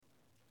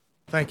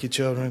Thank you,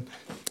 children.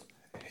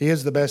 He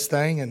is the best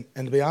thing, and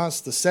to be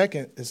honest, the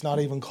second is not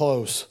even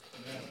close.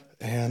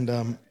 And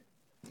I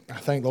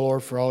thank the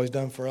Lord for all He's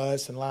done for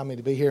us and allowed me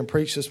to be here and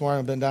preach this morning.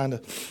 I've been down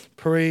to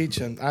preach,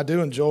 and I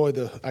do enjoy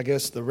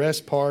the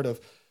rest part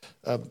of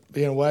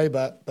being away,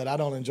 but I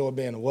don't enjoy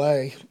being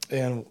away.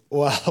 And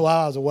while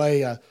I was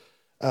away, I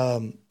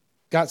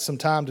got some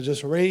time to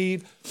just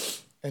read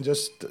and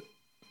just.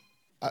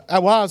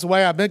 While I was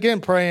away, I've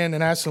been praying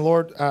and asking the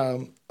Lord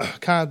kind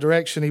of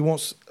direction He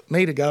wants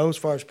me to go as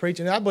far as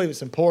preaching. I believe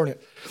it's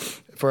important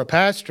for a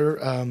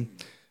pastor,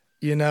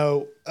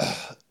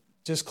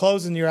 just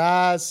closing your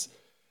eyes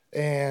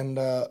and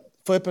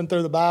flipping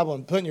through the Bible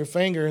and putting your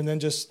finger and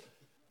then just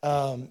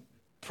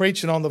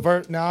preaching on the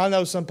verse. Now, I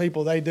know some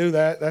people, they do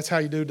that. That's how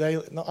you do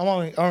daily. I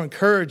want to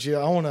encourage you.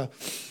 I want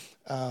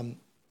to,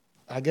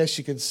 I guess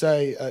you could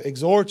say,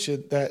 exhort you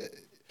that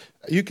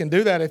you can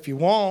do that if you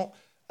want.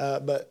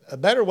 But a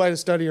better way to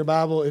study your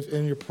Bible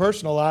in your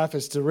personal life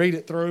is to read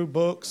it through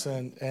books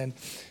and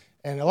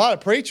a lot of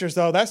preachers,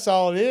 though, that's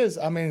all it is.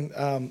 I mean,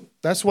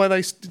 that's why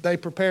they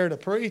prepare to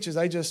preach is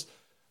they just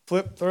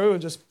flip through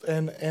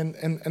and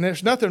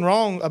there's nothing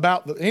wrong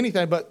about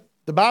anything, but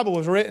the Bible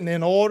was written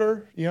in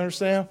order. You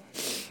understand?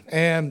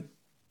 And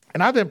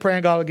I've been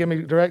praying God will give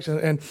me direction.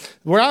 And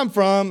where I'm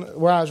from,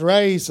 where I was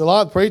raised, a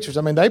lot of preachers,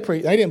 I mean, they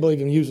didn't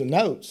believe in using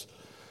notes.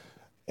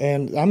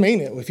 And I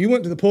mean it. If you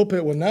went to the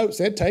pulpit with notes,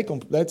 they'd take them.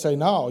 They'd say,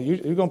 no, you're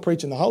going to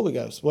preach in the Holy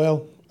Ghost.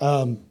 Well,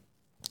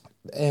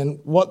 and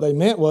what they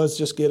meant was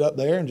just get up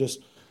there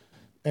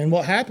and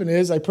what happened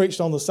is they preached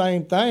on the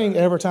same thing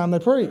every time they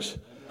preached.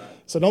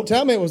 So don't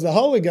tell me it was the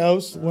Holy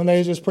Ghost when they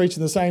were just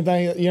preaching the same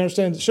thing. You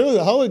understand? Surely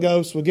the Holy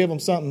Ghost would give them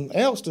something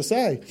else to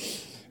say.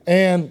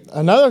 And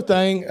another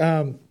thing,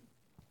 I'm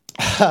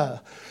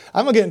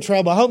going to get in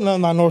trouble. I hope none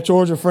of my North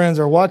Georgia friends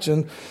are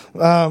watching.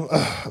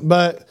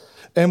 But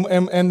then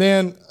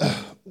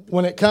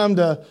when it come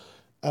to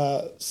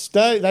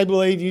study, they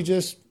believe you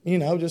just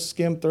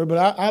skim through.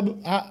 But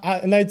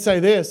and they'd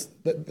say this,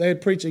 that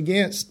they'd preach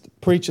against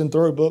preaching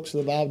through books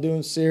of the Bible,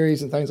 doing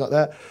series and things like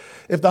that.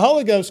 If the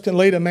Holy Ghost can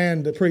lead a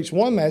man to preach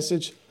one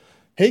message,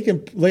 He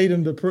can lead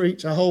him to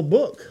preach a whole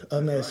book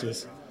of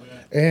messages.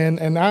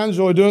 And I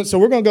enjoy doing it. So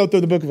we're going to go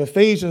through the book of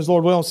Ephesians,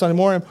 Lord willing, Sunday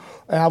morning.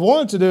 And I've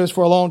wanted to do this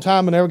for a long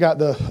time and never got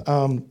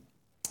the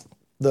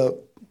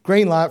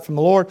green light from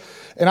the Lord.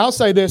 And I'll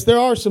say this, there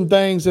are some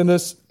things in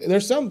this,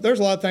 there's a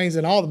lot of things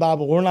in all the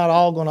Bible we're not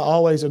all going to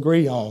always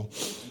agree on.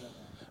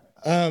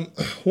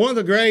 One of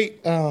the great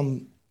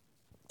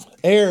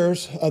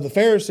errors of the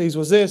Pharisees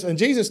was this, and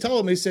Jesus told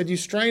them, He said, you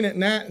strain at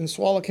gnat and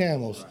swallow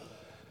camels.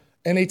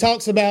 And He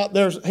talks about,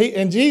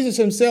 and Jesus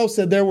Himself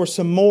said there were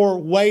some more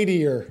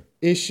weightier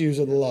issues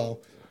of the law.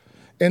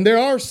 And there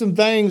are some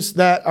things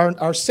that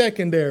are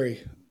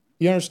secondary.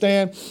 You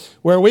understand?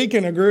 Where we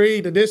can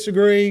agree to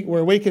disagree,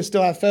 where we can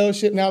still have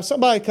fellowship. Now, if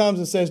somebody comes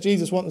and says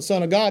Jesus wasn't the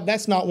Son of God,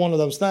 that's not one of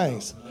those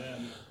things.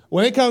 Amen.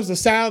 When it comes to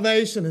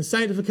salvation and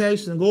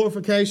sanctification and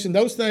glorification,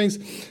 those things,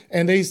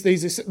 and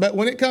but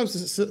when it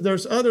comes to,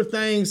 there's other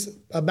things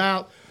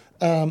about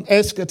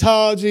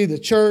eschatology, the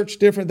church,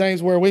 different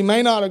things where we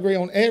may not agree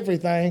on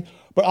everything,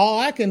 but all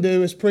I can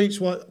do is preach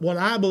what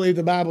I believe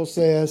the Bible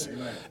says.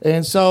 Amen.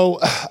 And so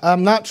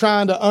I'm not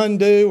trying to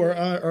undo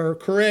or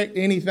correct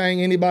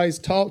anything anybody's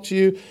taught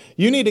you.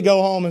 You need to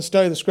go home and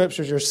study the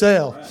Scriptures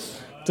yourself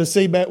to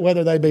see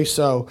whether they be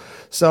so.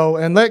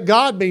 And let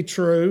God be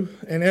true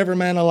and every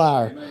man a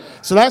liar. Amen.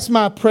 So that's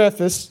my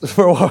preface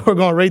for what we're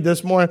going to read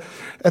this morning.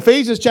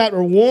 Ephesians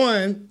chapter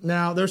 1.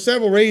 Now, there's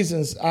several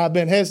reasons I've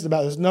been hesitant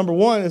about this. Number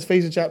one is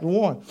Ephesians chapter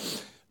 1.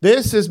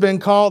 This has been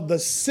called the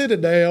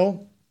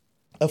citadel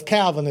of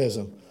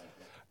Calvinism.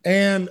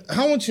 And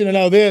I want you to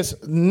know this,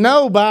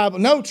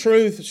 no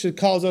truth should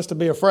cause us to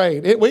be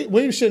afraid.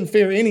 We shouldn't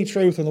fear any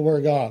truth in the Word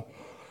of God.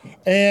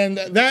 And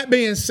that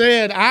being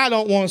said, I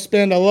don't want to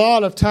spend a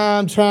lot of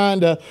time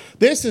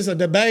this is a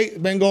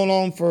debate been going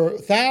on for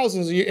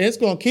thousands of years. It's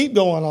going to keep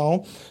going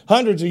on,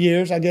 hundreds of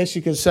years, I guess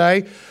you could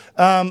say.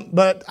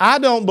 But I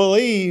don't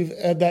believe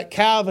that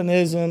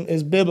Calvinism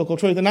is biblical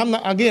truth. And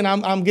I'm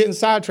getting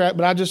sidetracked,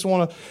 but I just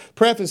want to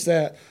preface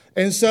that.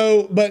 And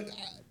so, but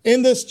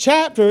in this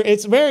chapter,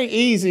 it's very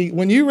easy.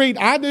 When you read,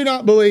 I do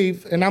not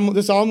believe, and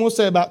this is all I'm going to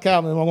say about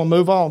Calvinism, I'm going to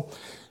move on.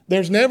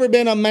 There's never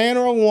been a man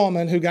or a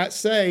woman who got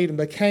saved and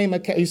became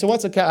so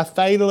what's a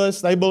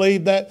fatalist? They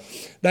believe that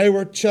they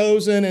were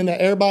chosen and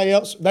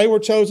that they were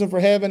chosen for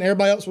heaven,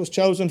 everybody else was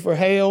chosen for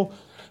hell.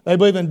 They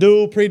believe in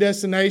dual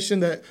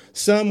predestination, that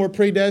some were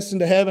predestined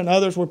to heaven,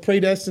 others were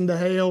predestined to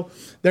hell.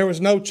 There was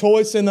no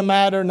choice in the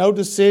matter, no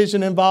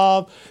decision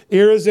involved,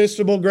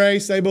 irresistible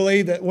grace. They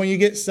believe that when you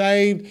get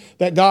saved,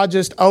 that God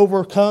just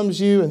overcomes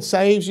you and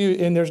saves you,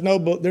 and there's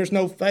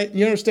no faith.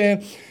 You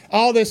understand?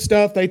 All this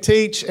stuff they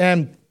teach,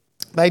 and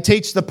they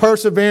teach the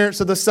perseverance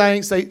of the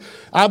saints.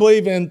 I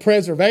believe in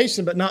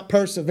preservation, but not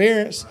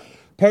perseverance.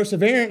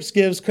 Perseverance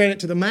gives credit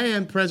to the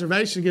man.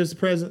 Preservation gives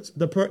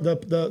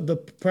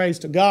the praise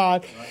to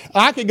God.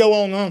 I could go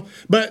on and on.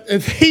 But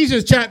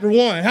Ephesians chapter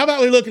 1. How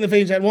about we look at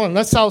Ephesians chapter 1?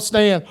 Let's all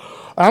stand.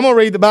 I'm going to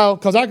read the Bible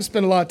because I can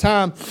spend a lot of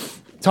time.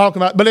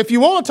 talking about. But if you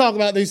want to talk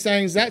about these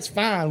things, that's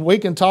fine. We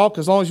can talk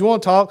as long as you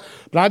want to talk.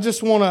 But I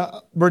just want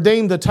to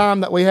redeem the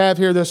time that we have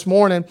here this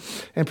morning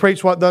and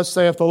preach what thus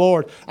saith the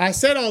Lord. I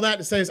said all that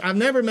to say I've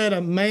never met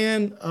a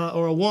man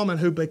or a woman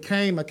who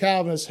became a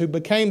Calvinist who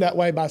became that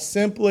way by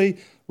simply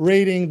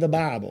reading the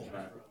Bible.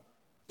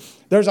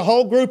 There's a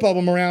whole group of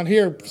them around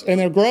here, and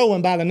they're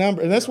growing by the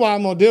number. And that's why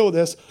I'm going to deal with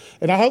this.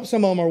 And I hope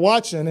some of them are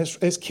watching.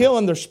 It's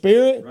killing their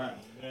spirit. Right.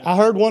 Yeah. I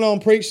heard one of them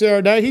preach the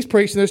other day. He's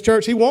preaching this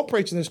church. He won't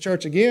preach in this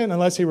church again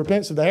unless he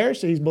repents of the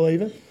heresy he's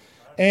believing.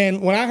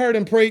 And when I heard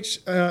him preach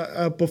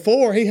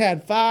before, he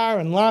had fire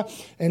and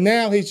life. And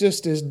now he's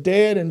just as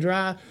dead and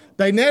dry.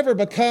 They never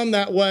become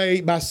that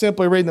way by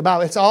simply reading the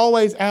Bible. It's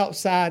always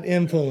outside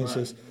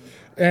influences.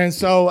 Right. And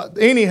so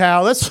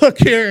anyhow, let's look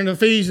here in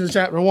Ephesians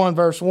chapter 1,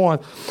 verse 1.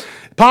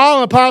 Paul,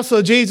 an apostle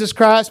of Jesus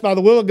Christ, by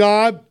the will of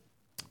God,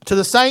 to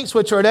the saints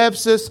which are at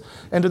Ephesus,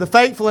 and to the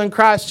faithful in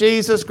Christ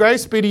Jesus,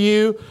 grace be to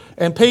you,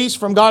 and peace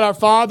from God our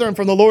Father and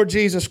from the Lord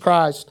Jesus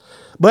Christ.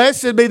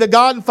 Blessed be the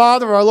God and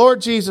Father of our Lord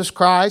Jesus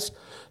Christ,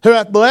 who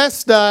hath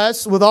blessed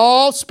us with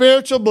all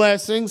spiritual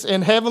blessings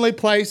in heavenly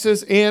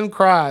places in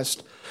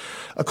Christ,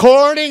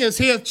 according as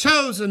he hath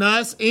chosen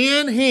us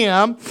in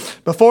him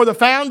before the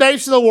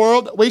foundation of the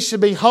world, that we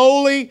should be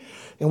holy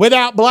and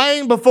without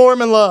blame before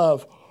him in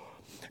love,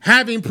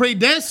 having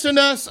predestined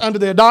us unto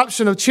the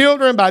adoption of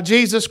children by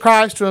Jesus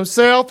Christ to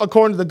himself,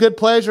 according to the good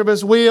pleasure of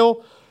his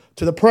will,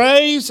 to the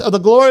praise of the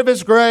glory of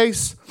his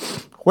grace,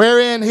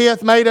 wherein he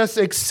hath made us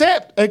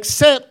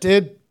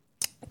accepted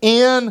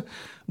in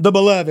the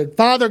beloved.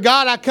 Father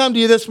God, I come to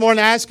you this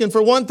morning asking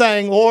for one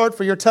thing, Lord,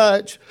 for your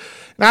touch.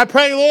 And I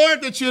pray,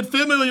 Lord, that you would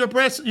fill me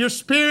with your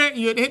spirit,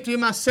 you would empty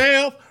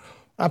myself.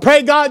 I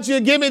pray, God, you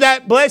would give me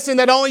that blessing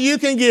that only you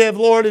can give,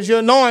 Lord, as you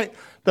anoint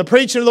the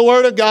preaching of the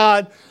word of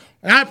God.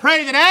 And I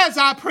pray that as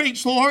I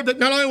preach, Lord, that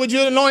not only would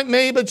you anoint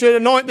me, but you'd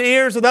anoint the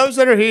ears of those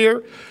that are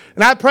here.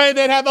 And I pray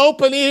they'd have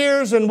open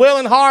ears and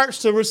willing hearts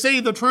to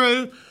receive the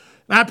truth.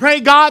 And I pray,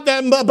 God,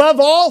 that above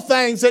all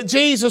things, that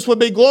Jesus would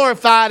be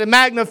glorified and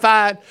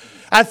magnified.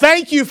 I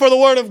thank you for the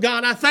word of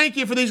God. I thank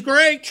you for these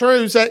great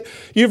truths that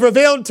you've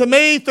revealed to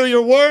me through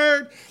your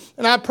word.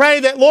 And I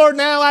pray that, Lord,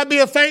 now I be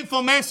a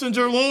faithful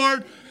messenger,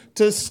 Lord,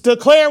 to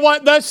declare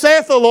what thus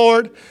saith the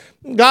Lord.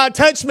 God,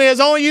 touch me as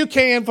only you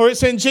can, for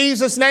it's in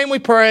Jesus' name we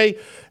pray.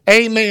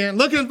 Amen.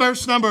 Look at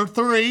verse number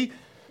 3.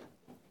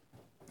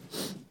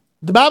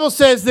 The Bible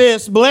says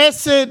this,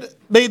 blessed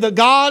be the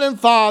God and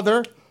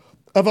Father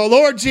of our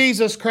Lord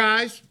Jesus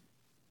Christ,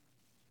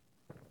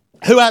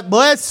 who hath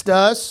blessed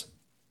us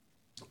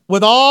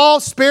with all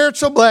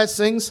spiritual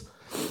blessings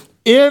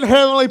in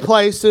heavenly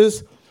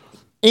places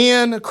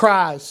in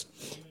Christ.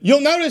 You'll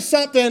notice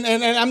something,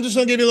 and I'm just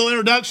going to give you a little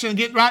introduction and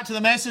get right to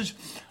the message.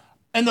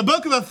 In the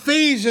book of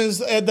Ephesians,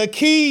 the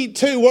key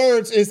two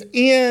words is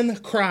in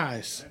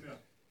Christ.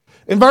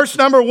 In verse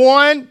number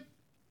 1,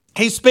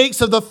 he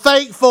speaks of the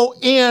faithful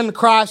in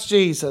Christ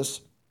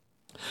Jesus.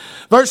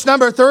 Verse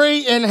number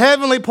 3, in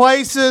heavenly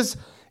places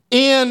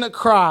in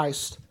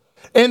Christ.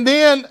 And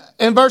then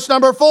in verse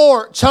number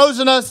 4,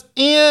 chosen us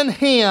in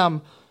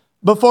him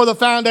before the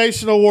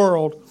foundation of the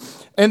world.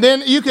 And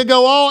then you could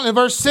go on in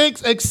verse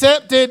 6,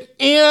 accepted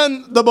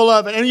in the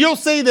beloved. And you'll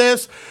see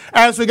this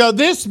as we go.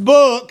 This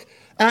book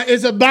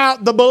is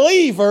about the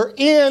believer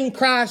in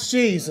Christ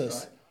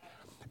Jesus.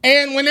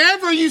 And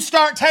whenever you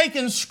start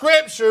taking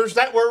scriptures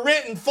that were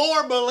written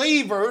for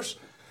believers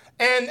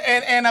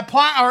and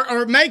apply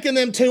or making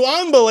them to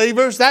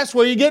unbelievers, that's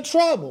where you get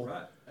trouble. Right.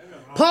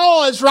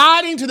 Paul is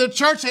writing to the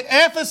church at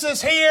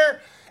Ephesus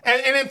here.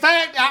 And in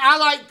fact, I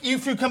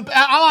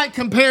like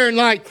comparing,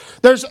 like,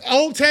 there's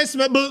Old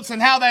Testament books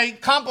and how they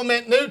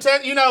complement New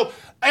Testament. You know,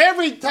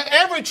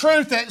 every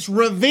truth that's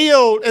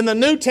revealed in the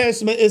New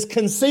Testament is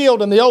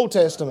concealed in the Old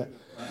Testament.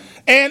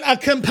 And a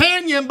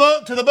companion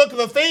book to the book of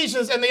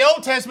Ephesians in the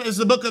Old Testament is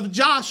the book of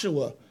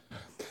Joshua.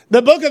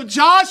 The book of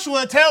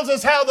Joshua tells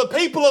us how the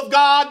people of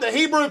God, the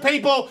Hebrew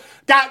people,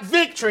 got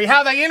victory,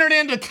 how they entered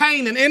into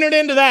Canaan, entered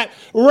into that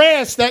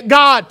rest that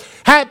God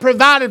had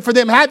provided for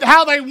them,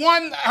 how they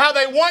won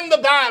the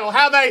battle,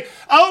 how they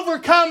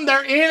overcome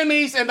their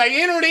enemies, and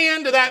they entered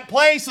into that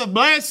place of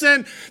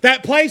blessing,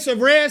 that place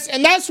of rest.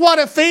 And that's what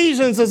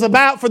Ephesians is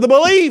about for the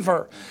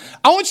believer.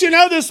 I want you to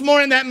know this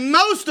morning that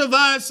most of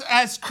us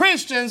as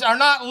Christians are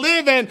not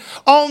living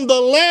on the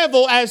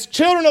level as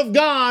children of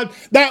God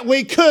that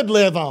we could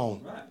live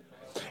on.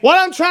 What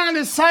I'm trying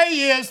to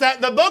say is that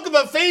the book of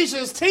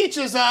Ephesians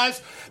teaches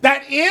us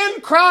that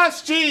in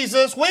Christ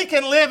Jesus we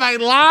can live a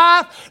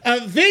life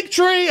of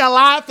victory, a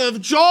life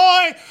of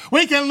joy.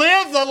 We can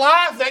live the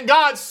life that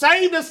God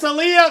saved us to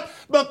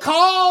live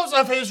because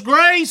of His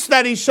grace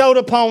that He showed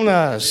upon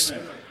us.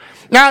 Amen.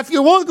 Now, if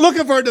you're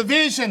looking for a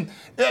division,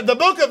 the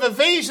book of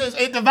Ephesians,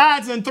 it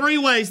divides in three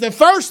ways. The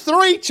first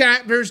three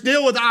chapters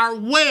deal with our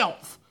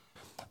wealth.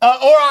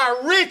 Or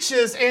our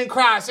riches in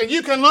Christ. And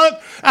you can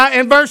look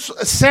in verse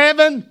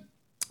 7.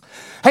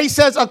 He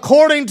says,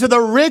 according to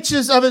the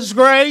riches of His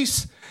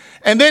grace.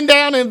 And then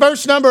down in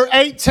verse number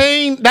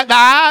 18, that the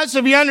eyes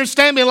of your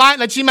understanding be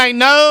enlightened, that you may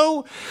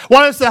know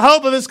what is the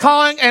hope of his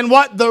calling and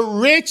what the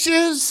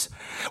riches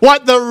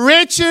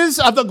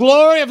of the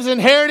glory of his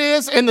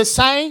inheritance in the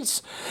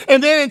saints.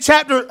 And then in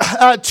chapter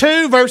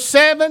 2, verse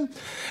 7,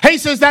 he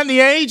says that in the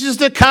ages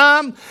to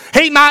come,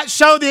 he might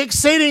show the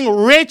exceeding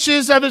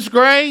riches of his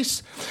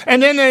grace.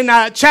 And then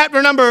in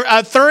chapter number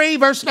 3,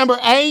 verse number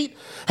 8,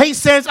 he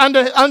says,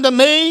 unto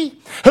me,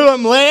 who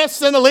am less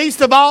than the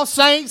least of all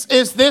saints,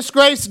 is this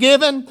grace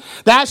given,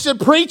 that I should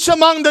preach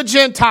among the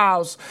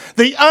Gentiles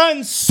the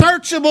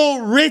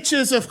unsearchable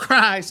riches of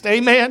Christ.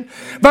 Amen.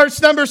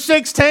 Verse number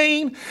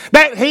 16,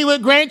 that he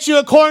would grant you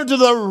according to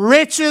the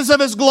riches of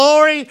his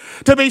glory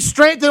to be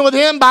strengthened with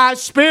him by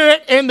his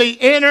Spirit in the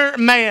inner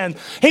man.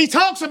 He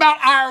talks about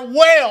our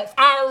wealth,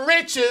 our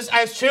riches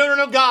as children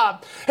of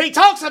God. He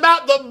talks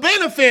about the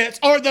benefits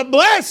or the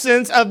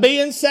blessings of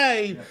being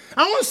saved.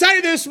 I want to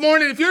say this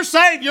morning, if you're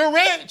saved, you're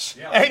rich.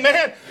 Yeah.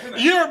 Amen.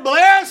 You're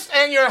blessed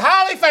and you're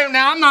highly favored.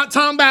 Now, I'm not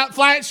talking about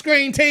flat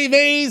screen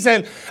TVs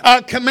and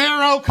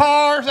Camaro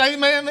cars.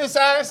 Amen.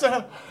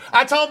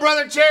 I told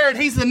Brother Jared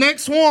he's the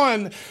next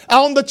one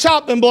on the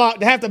chopping block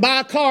to have to buy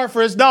a car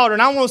for his daughter.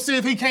 And I want to see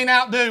if he can't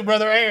outdo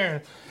Brother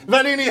Aaron.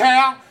 But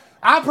anyhow,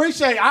 I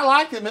appreciate it. I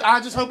like it.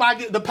 I just hope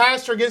the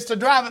pastor gets to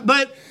drive it.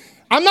 But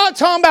I'm not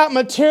talking about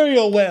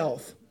material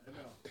wealth.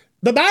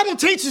 The Bible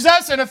teaches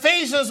us in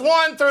Ephesians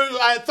 1 through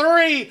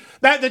 3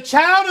 that the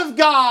child of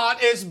God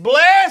is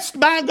blessed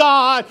by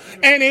God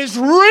and is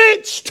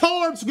rich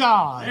towards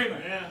God.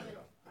 Amen.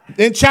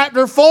 In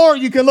chapter 4,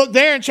 you can look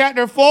there in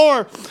chapter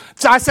 4.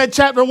 I said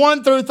chapter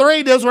 1 through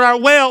 3 deals with our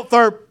wealth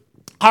or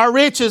our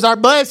riches, our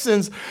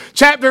blessings.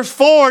 Chapter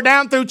 4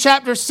 down through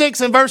chapter 6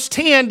 and verse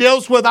 10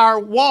 deals with our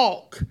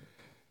walk.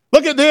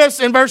 Look at this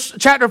in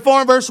chapter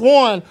 4 and verse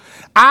 1.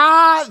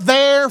 I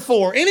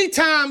therefore.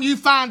 Anytime you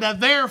find a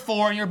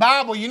therefore in your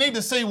Bible, you need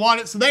to see what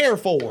it's there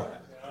for.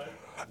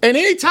 And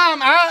anytime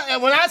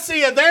when I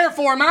see a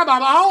therefore in my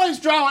Bible, I always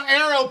draw an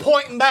arrow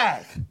pointing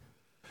back.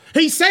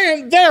 He's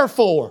saying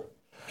therefore.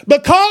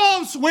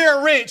 Because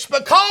we're rich,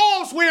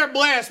 because we're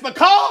blessed,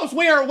 because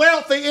we are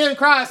wealthy in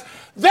Christ,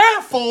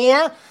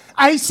 therefore,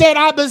 he said,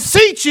 I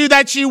beseech you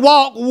that you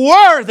walk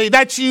worthy,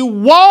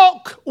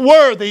 walk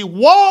worthy.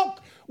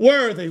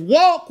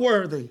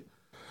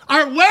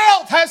 Our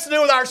wealth has to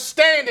do with our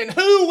standing,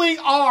 who we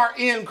are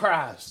in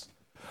Christ.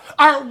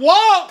 Our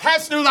walk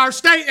has to do with our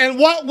state and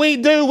what we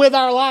do with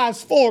our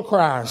lives for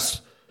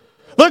Christ.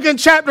 Look in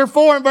chapter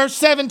 4 and verse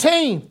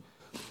 17.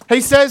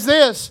 He says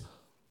this.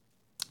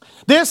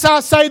 This I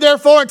say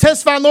therefore and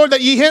testify, Lord,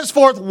 that ye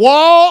henceforth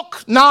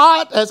walk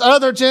not as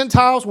other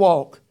Gentiles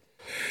walk.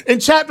 In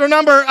chapter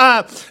number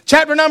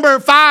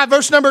 5,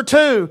 verse number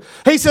 2,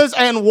 he says,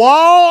 and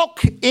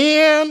walk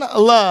in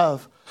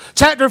love.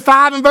 Chapter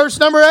 5 and verse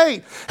number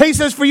 8, he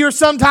says, for you're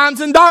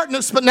sometimes in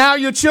darkness, but now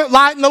you're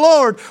light in the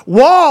Lord.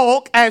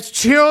 Walk as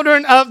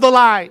children of the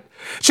light.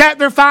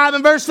 Chapter 5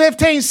 and verse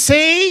 15,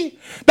 see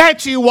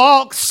that you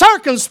walk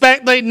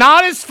circumspectly,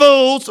 not as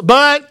fools,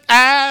 but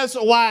as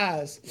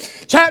wise.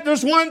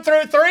 Chapters 1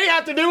 through 3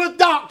 have to do with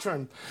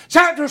doctrine.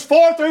 Chapters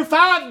 4 through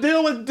 5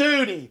 deal with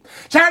duty.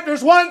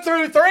 Chapters 1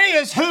 through 3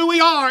 is who we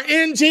are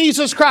in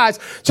Jesus Christ.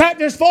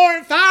 Chapters 4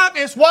 and 5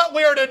 is what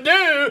we are to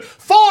do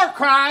for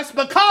Christ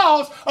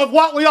because of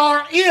what we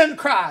are in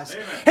Christ.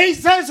 Amen. He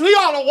says we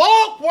ought to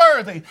walk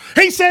worthy.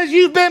 He says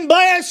you've been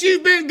blessed,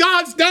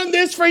 God's done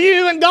this for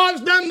you and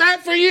God's done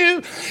that for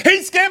you.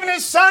 He's given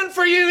His Son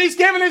for you. He's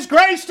given His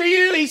grace to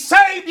you. He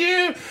saved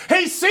you.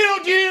 He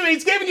sealed you.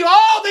 He's given you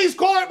all these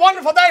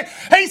wonderful things.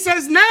 He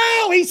says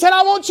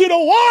I want you to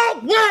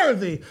walk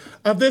worthy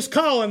of this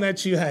calling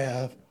that you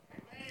have.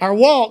 Our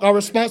walk, our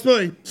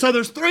responsibility. So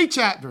there's 3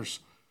 chapters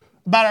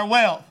about our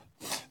wealth.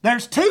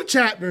 There's 2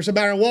 chapters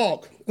about our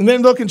walk. And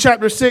then look in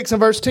chapter 6 and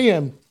verse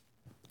 10.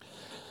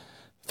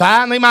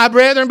 Finally, my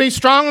brethren, be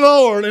strong in the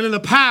Lord and in the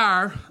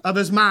power of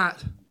His might.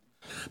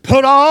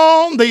 Put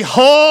on the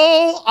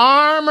whole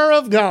armor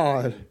of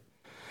God.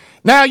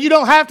 Now, you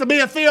don't have to be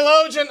a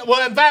theologian.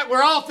 Well, in fact,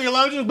 we're all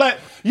theologians, but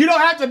you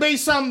don't have to be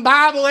some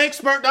Bible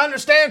expert to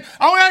understand.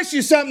 I want to ask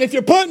you something. If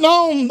you're putting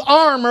on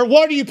armor,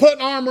 what are you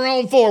putting armor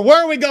on for?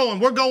 Where are we going?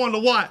 We're going to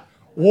what?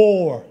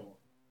 War.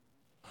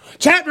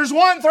 Chapters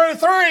 1 through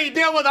 3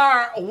 deal with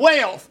our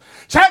wealth.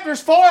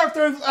 Chapters 4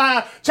 through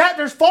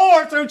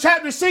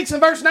chapter 6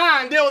 and verse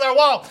 9 deal with our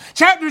walk.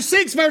 Chapter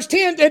 6, verse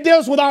 10, it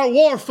deals with our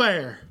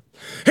warfare.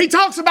 He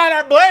talks about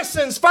our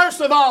blessings,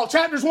 first of all,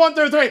 chapters 1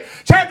 through 3.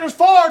 Chapters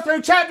 4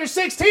 through chapter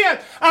 16,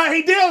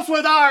 he deals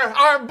with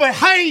our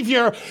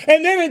behavior.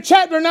 And then in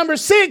chapter number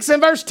 6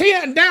 and verse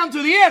 10, down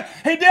to the end,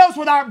 he deals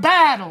with our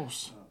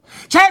battles.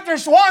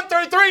 Chapters 1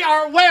 through 3,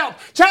 our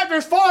wealth.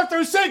 Chapters 4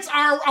 through 6,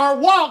 our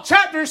walk.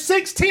 Chapters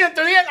 6, 10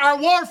 through the end, our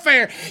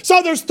warfare.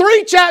 So there's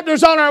 3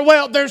 chapters on our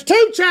wealth. There's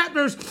 2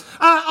 chapters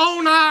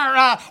on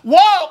our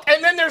walk.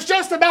 And then there's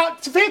just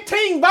about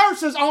 15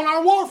 verses on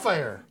our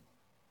warfare.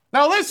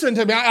 Now listen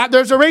to me.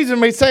 There's a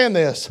reason we're saying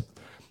this.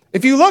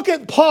 If you look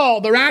at Paul,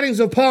 the writings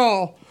of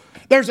Paul,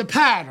 there's a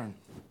pattern.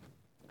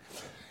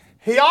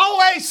 He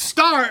always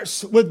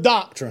starts with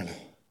doctrine.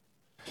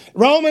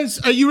 Romans,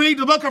 you read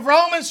the book of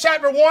Romans,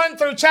 chapter 1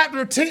 through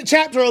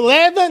chapter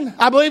 11,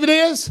 I believe it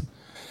is.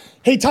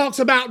 He talks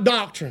about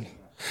doctrine.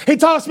 He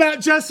talks about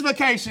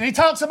justification. He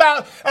talks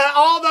about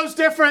all those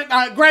different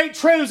great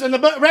truths in the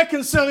book,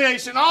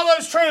 reconciliation, all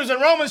those truths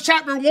in Romans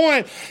chapter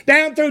 1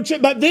 down through.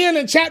 But then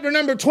in chapter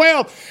number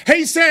 12,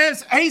 he said,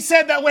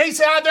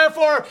 I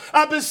therefore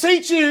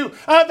beseech you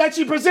that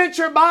you present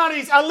your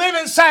bodies a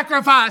living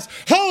sacrifice,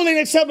 holy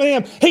and acceptable to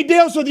Him. He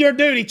deals with your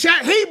duty.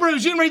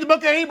 Hebrews, you can read the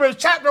book of Hebrews,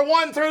 chapter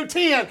 1 through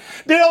 10,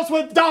 deals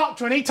with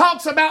doctrine. He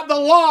talks about the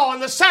law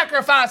and the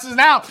sacrifices.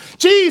 Now,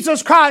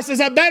 Jesus Christ is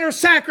a better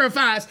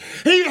sacrifice.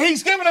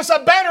 He's given us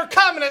a better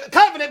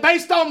covenant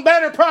based on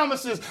better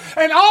promises.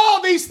 And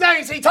all these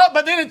things he talked,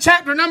 but then in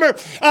chapter number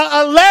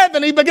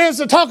 11, he begins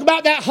to talk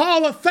about that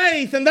hall of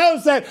faith and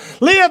those that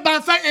live by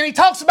faith. And he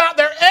talks about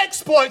their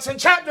exploits in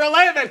chapter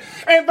 11.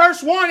 And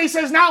verse 1, he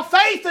says, now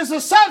faith is the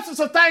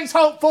substance of things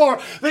hoped for,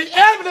 the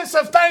evidence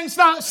of things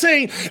not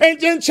seen.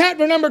 And in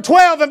chapter number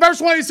 12, and verse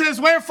 1, he says,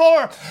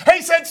 wherefore?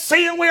 He said,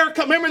 seeing we are,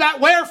 remember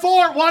that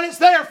wherefore, what it's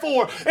there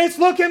for. It's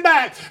looking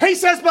back. He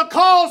says,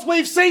 because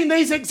we've seen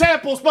these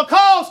examples,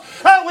 because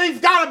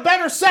we've got a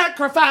better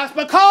sacrifice,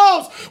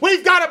 because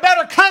we've got a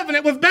better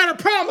covenant with better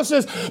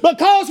promises,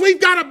 because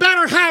we've got a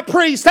better high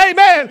priest,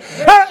 amen,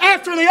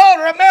 after the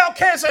order of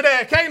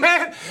Melchizedek,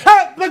 amen,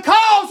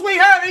 because we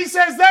have, he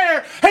says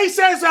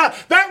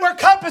that we're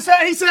compassing,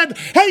 he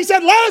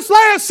said, let us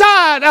lay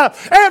aside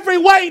every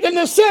weight and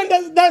the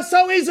sin that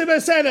so easily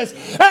beset us,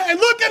 and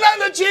looking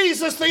unto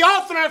Jesus, the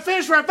author and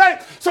finisher of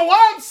faith. So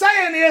what I'm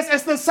saying is,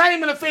 it's the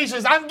same in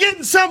Ephesians. I'm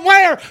getting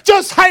somewhere,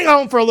 just hang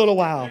on for a little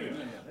while. Amen.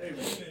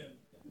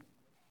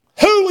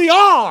 Who we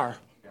are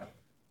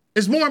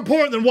is more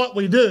important than what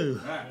we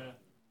do.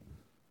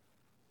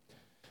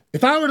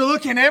 If I were to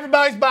look in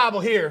everybody's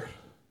Bible here,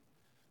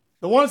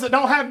 the ones that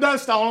don't have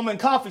dust on them and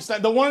coffee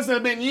stain, the ones that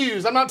have been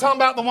used, I'm not talking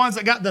about the ones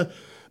that got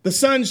the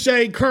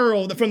sunshade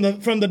curl from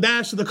the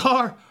dash of the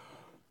car.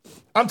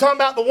 I'm talking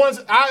about the ones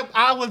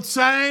I would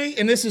say,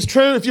 and this is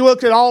true, if you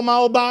looked at all my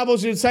old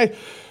Bibles, you'd say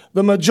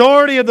the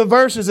majority of the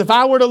verses, if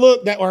I were to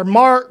look, that are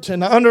marked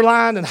and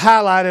underlined and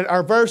highlighted,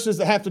 are verses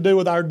that have to do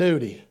with our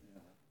duty,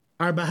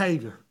 our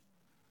behavior.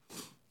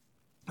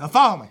 Now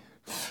follow me.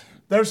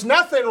 There's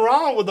nothing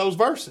wrong with those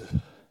verses.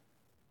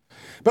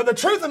 But the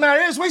truth of the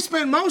matter is, we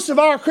spend most of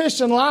our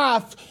Christian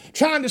life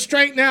trying to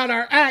straighten out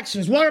our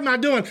actions. What am I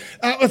doing?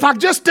 If I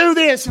just do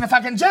this, and if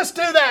I can just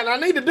do that, and I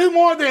need to do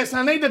more of this,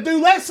 and I need to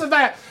do less of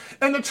that.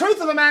 And the truth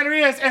of the matter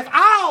is, if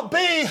I'll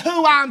be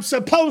who I'm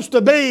supposed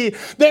to be,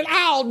 then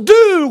I'll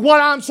do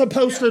what I'm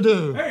supposed to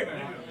do.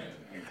 Amen.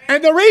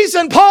 And the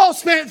reason Paul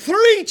spent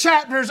 3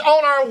 chapters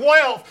on our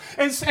wealth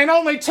and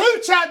only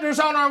 2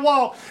 chapters on our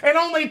walk and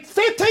only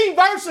 15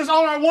 verses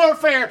on our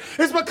warfare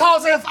is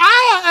because if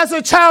I, as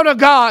a child of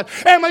God,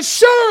 am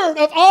assured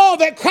of all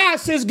that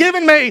Christ has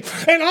given me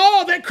and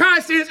all that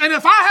Christ is, and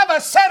if I have a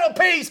settled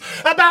peace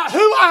about who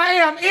I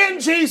am in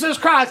Jesus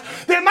Christ,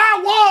 then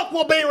my walk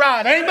will be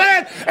right.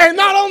 Amen? And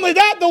not only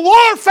that, the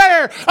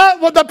warfare,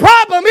 the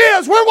problem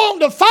is we're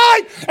wanting to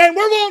fight and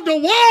we're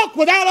wanting to walk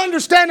without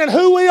understanding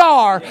who we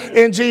are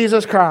in Jesus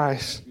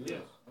Christ.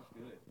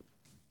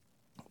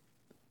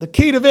 The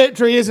key to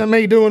victory isn't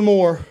me doing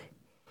more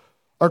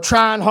or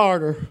trying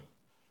harder,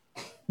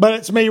 but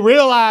it's me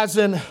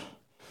realizing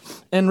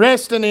and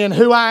resting in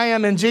who I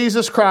am in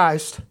Jesus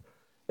Christ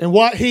and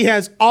what He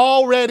has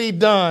already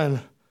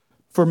done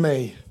for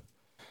me.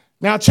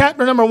 Now,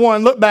 chapter number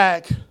 1, look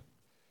back.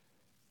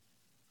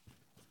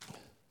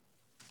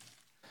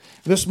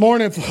 This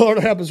morning, if the Lord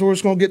will help us, we're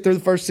just going to get through the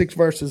first 6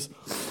 verses.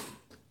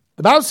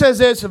 The Bible says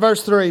this in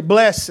verse 3,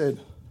 blessed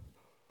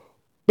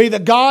be the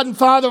God and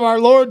Father of our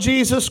Lord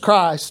Jesus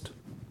Christ,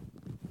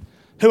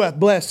 who hath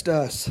blessed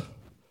us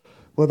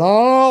with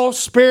all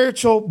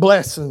spiritual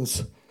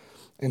blessings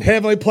in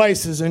heavenly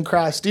places in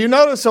Christ. Do you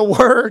notice a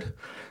word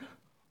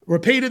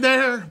repeated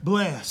there?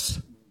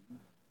 Blessed.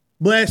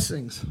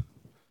 Blessings.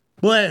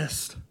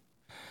 Blessed.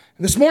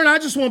 And this morning I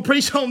just want to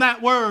preach on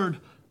that word,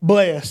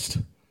 blessed.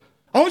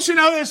 I want you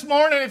to know this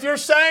morning, if you're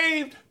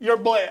saved, you're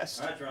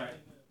blessed. That's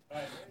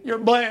right. You're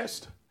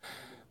blessed.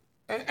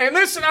 And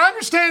listen, I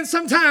understand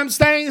sometimes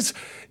things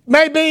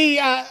may be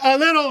a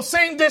little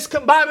seem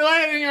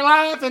discombobulated in your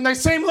life, and they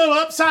seem a little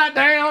upside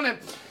down, and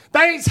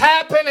things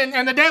happen,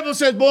 and the devil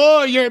says,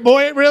 boy, it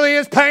really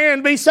is paying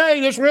to be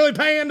saved. It's really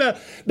paying to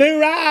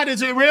do right.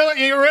 Is it really?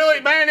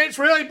 It's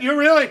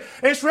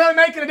really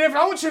making a difference.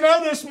 I want you to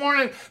know this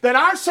morning that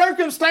our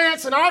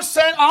circumstance and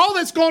all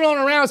that's going on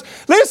around us,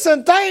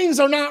 listen, things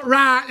are not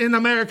right in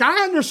America.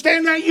 I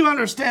understand that. You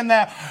understand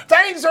that.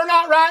 Things are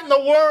not right in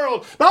the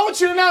world. But I want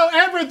you to know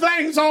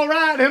everything's all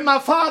right in my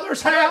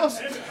Father's house.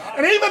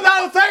 And even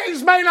though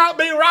things may not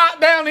be right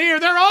down here,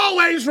 they're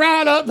always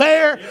right up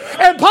there.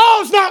 And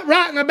Paul's not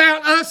writing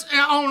about us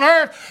on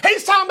earth.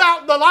 He's talking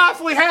about the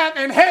life we have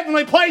in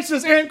heavenly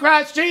places in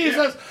Christ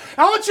Jesus.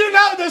 I want you to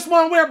know this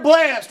morning we're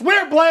blessed.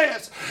 We're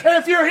blessed. And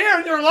if you're here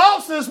and you're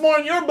lost this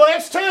morning, you're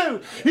blessed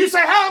too. You say,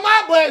 how am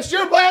I blessed?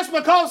 You're blessed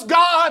because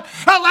God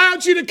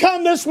allowed you to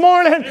come this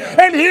morning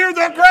and hear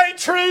the great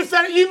truth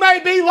that you may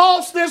be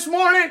lost this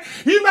morning.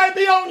 You may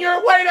be on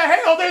your way to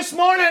hell this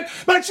morning,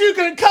 but you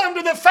can come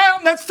to the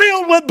fountain that's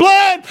filled with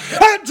blood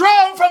and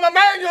drawn from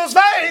Emmanuel's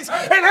veins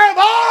and have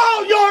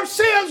all your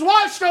sins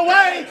washed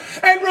away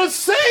and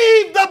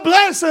receive the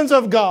blessings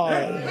of God.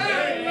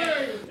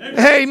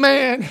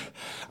 Amen.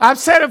 I've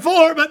said it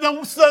before, but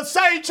the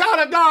saved child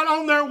of God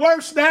on their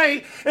worst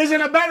day is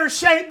in a better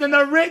shape than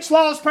the rich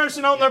lost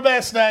person on their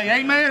best day.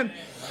 Amen.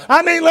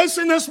 I mean,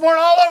 listen, this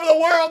morning all over the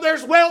world,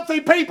 there's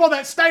wealthy people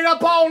that stayed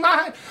up all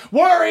night,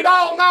 worried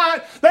all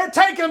night. They're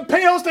taking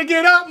pills to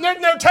get up,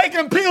 and they're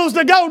taking pills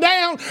to go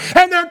down,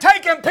 and they're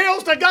taking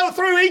pills to go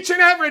through each and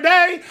every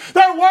day.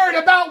 They're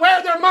worried about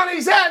where their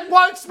money's at and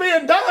what's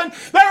being done.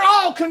 They're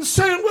all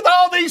consumed with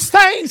all these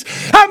things.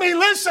 I mean,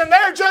 listen,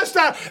 they're just,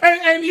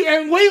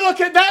 and we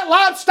look at that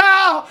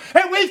lifestyle,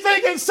 and we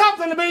think it's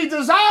something to be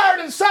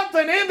desired and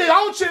something envied.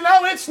 Don't you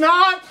know it's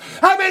not?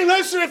 I mean,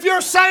 listen, if you're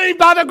saved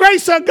by the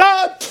grace of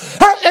God,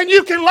 and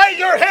you can lay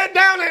your head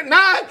down at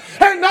night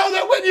and know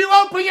that when you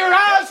open your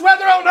eyes,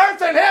 whether on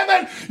earth and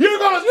heaven,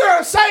 you're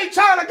a saved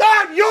child of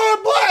God,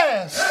 you're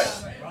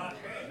blessed.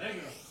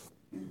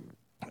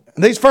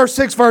 In these first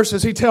 6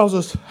 verses, he tells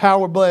us how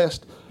we're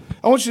blessed.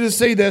 I want you to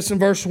see this in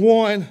verse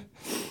 1.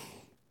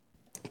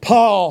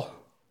 Paul,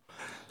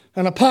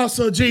 an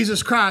apostle of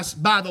Jesus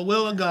Christ by the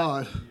will of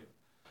God.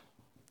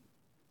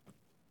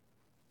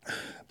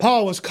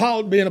 Paul was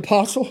called to be an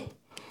apostle.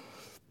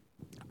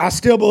 I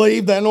still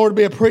believe that in order to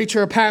be a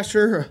preacher, a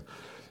pastor,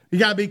 you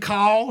got to be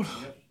called.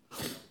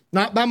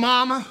 Not by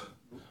mama,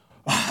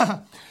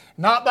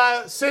 not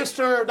by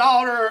sister or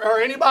daughter or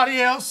anybody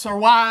else or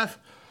wife,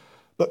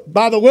 but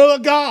by the will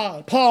of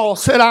God. Paul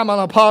said, I'm an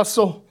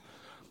apostle.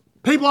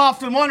 People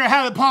often wonder,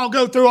 how did Paul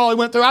go through all he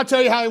went through? I'll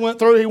tell you how he went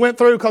through. He went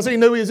through because he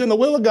knew he was in the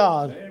will of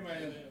God.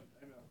 Amen.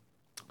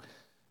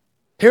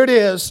 Here it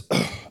is,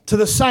 to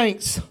the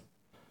saints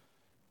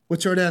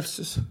which are at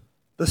Ephesus.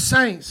 The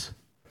saints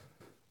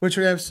which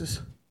are at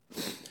Ephesus.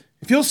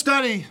 If you'll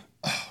study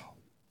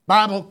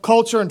Bible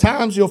culture and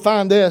times, you'll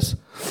find this.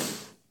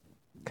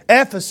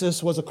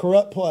 Ephesus was a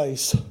corrupt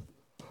place.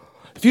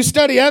 If you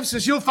study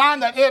Ephesus, you'll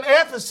find that in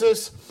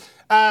Ephesus,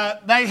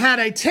 they had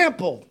a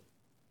temple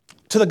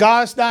to the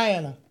goddess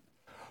Diana.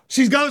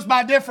 She goes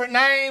by different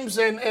names,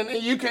 and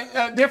you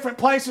can different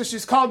places.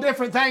 She's called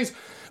different things.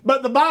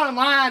 But the bottom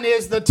line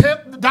is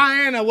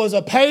Diana was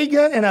a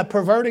pagan and a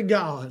perverted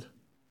god.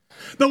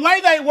 The way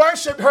they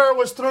worshiped her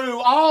was through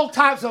all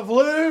types of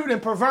lewd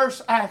and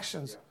perverse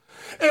actions.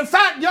 In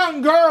fact,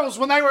 young girls,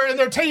 when they were in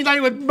their teens, they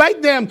would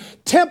make them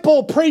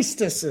temple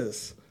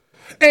priestesses.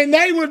 And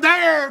they were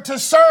there to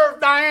serve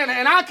Diana.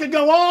 And I could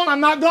go on. I'm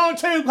not going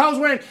to because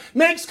we're in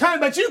mixed country.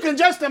 But you can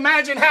just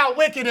imagine how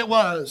wicked it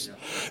was.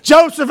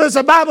 Josephus,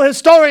 a Bible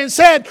historian,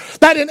 said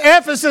that in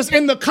Ephesus,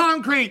 in the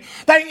concrete,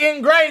 they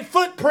engraved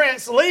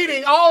footprints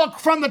leading all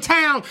from the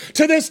town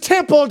to this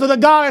temple to the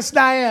goddess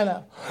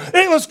Diana.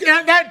 It was,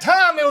 at that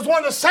time, it was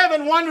one of the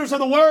 7 wonders of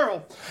the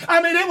world.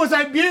 I mean, it was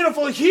a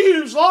beautiful,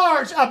 huge,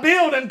 large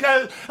building,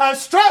 a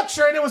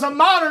structure, and it was a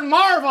modern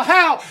marvel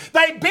how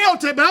they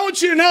built it. But I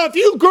want you to know, if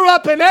you grew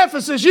up in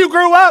Ephesus, you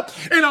grew up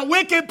in a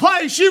wicked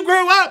place. You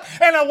grew up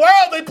in a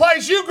worldly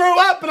place. You grew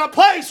up in a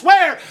place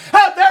where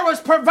there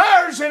was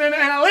perversion and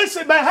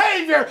illicit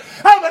behavior.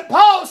 But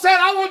Paul said,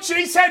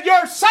 he said,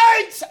 you're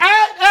saints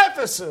at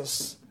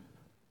Ephesus.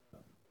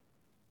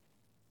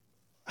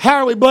 How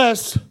are we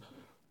blessed?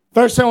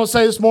 First thing I want to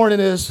say this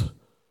morning is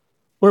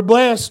we're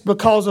blessed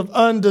because of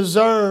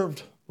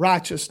undeserved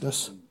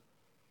righteousness.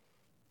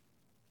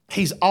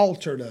 He's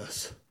altered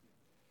us.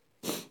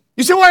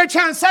 You see what you're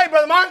trying to say,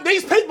 Brother Martin?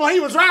 These people he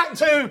was writing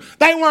to,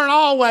 they weren't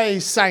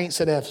always saints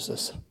at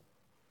Ephesus.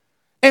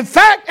 In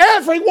fact,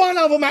 every one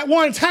of them at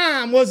one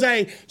time was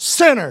a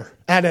sinner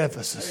at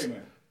Ephesus.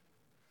 Amen.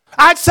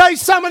 I'd say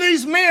some of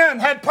these men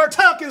had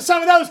partook in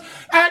some of those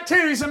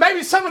activities, and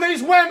maybe some of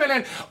these women,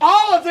 and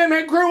all of them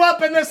had grew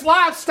up in this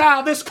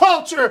lifestyle, this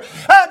culture,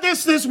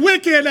 this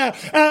wicked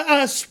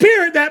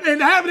spirit that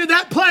inhabited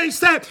that place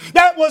that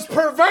was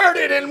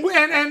perverted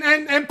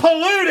and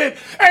polluted.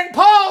 And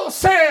Paul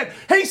said,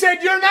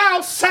 you're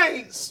now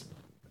saints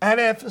at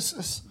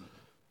Ephesus.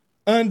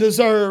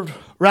 Undeserved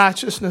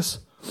righteousness.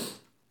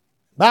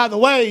 By the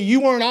way, you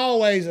weren't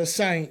always a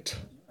saint.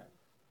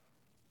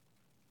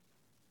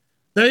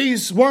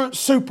 These weren't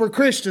super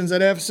Christians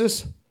at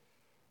Ephesus.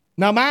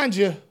 Now, mind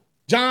you,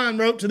 John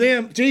wrote to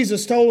them,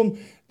 Jesus told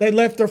them they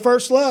left their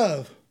first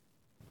love.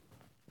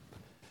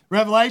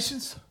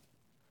 Revelations.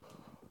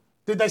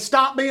 Did they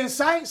stop being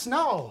saints?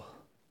 No.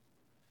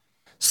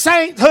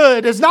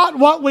 Sainthood is not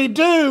what we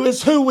do,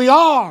 it's who we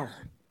are.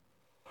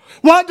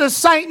 What does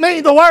saint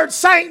mean? The word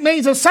saint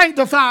means a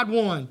sanctified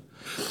one.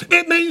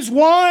 It means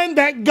one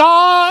that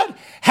God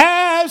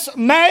has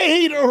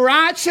made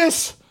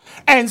righteous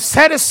and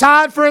set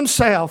aside for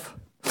himself.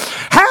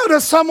 How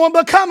does someone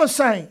become a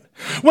saint?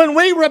 When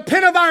we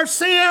repent of our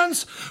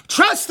sins,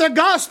 trust the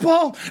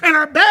gospel, and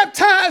are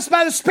baptized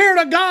by the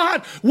Spirit of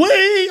God,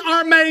 we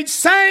are made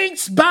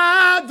saints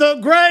by the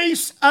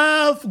grace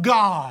of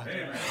God.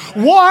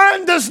 Amen.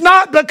 One does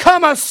not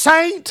become a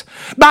saint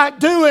by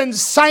doing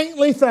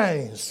saintly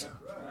things.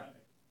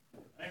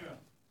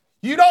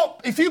 You don't,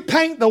 if you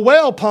paint the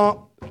well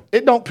pump,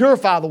 it don't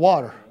purify the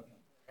water.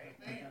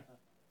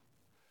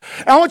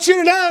 I want you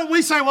to know,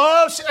 we say,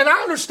 well, and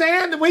I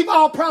understand that we've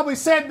all probably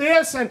said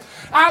this, and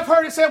I've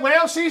heard it said,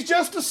 well, she's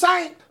just a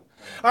saint,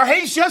 or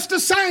he's just a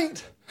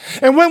saint.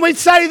 And when we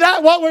say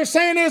that, what we're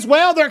saying is,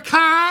 well, they're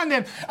kind,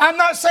 and I'm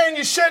not saying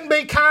you shouldn't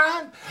be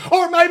kind.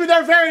 Or maybe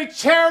they're very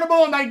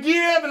charitable and they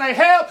give and they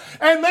help.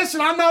 And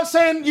listen, I'm not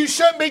saying you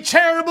shouldn't be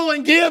charitable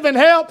and give and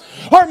help.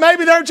 Or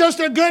maybe they're just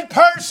a good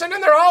person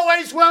and they're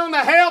always willing to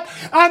help.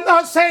 I'm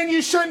not saying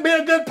you shouldn't be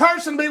a good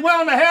person and be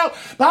willing to help.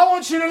 But I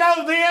want you to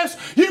know this.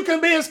 You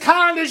can be as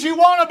kind as you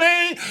want to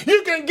be.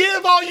 You can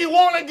give all you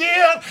want to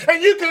give.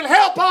 And you can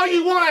help all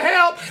you want to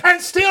help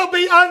and still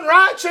be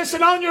unrighteous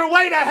and on your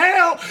way to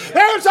hell.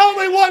 There's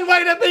only one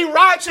way to be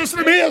righteous,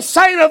 to be a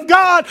saint of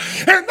God,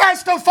 and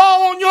that's to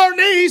fall on your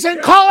knees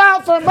and call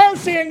out for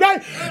mercy and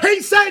grace.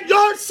 He said,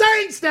 "You're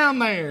saints down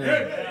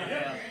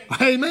there."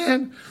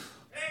 Amen.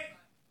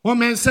 One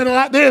man said it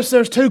like this: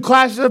 there's two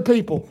classes of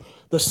people,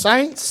 the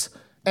saints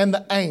and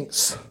the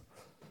ain'ts.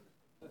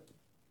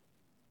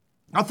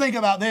 Now think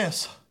about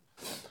this.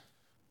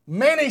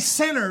 Many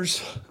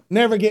sinners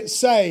never get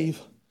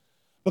saved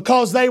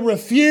because they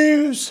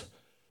refuse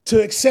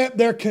to accept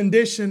their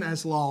condition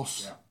as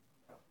lost.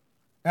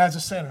 As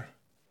a sinner.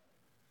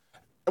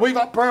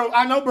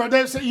 I know,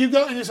 brother, you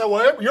go and you say,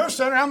 well, you're a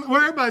sinner. We're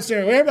everybody's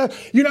sinner.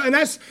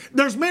 And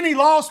there's many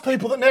lost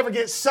people that never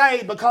get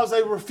saved because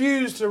they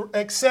refuse to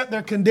accept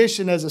their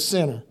condition as a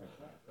sinner.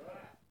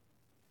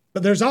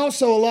 But there's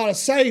also a lot of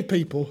saved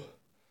people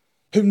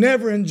who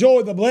never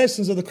enjoy the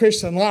blessings of the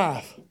Christian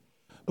life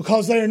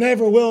because they are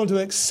never willing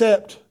to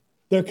accept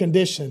their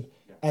condition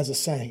as a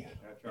saint.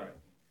 That's right.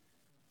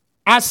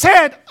 I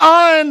said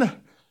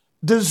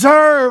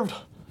undeserved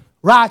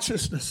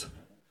righteousness.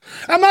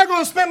 I'm not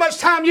going to spend much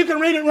time. You can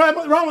read it in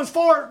Romans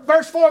 4,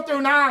 verse 4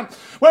 through 9,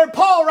 where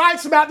Paul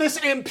writes about this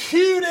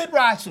imputed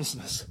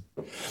righteousness.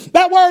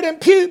 That word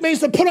impute means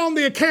to put on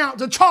the account,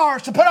 to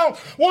charge, to put on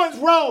one's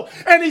roll.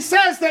 And he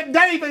says that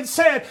David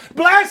said,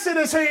 blessed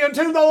is he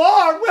unto the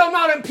Lord will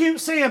not impute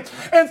sin.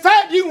 In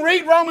fact, you can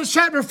read Romans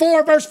chapter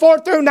 4, verse 4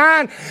 through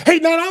 9. He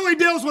not only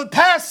deals with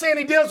past sin,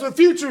 he deals with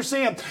future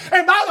sin.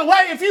 And by the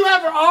way, if you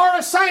ever are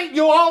a saint,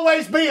 you'll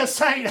always be a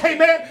saint.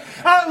 Amen.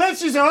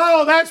 Let's just say,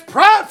 oh, that's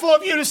prideful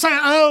of you to say.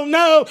 Oh,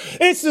 no.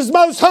 It's the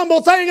most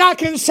humble thing I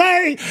can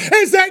say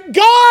is that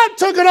God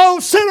took an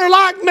old sinner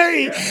like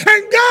me,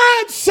 and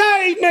God saved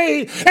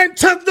me and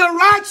took the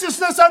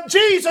righteousness of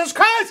Jesus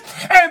Christ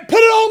and put it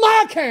on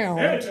my account.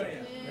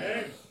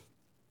 Amen.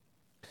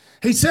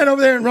 He said over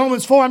there in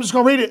Romans 4, I'm just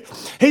going to read it.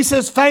 He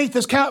says, faith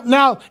is count.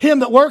 Now, him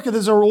that worketh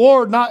is a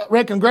reward, not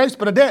reckon grace,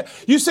 but a debt.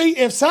 You see,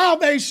 if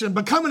salvation,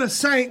 becoming a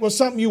saint, was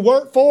something you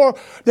work for,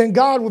 then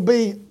God would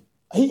be,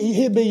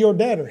 he'd be your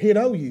debtor. He'd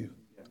owe you.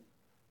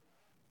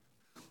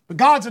 But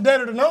God's a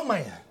debtor to no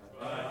man.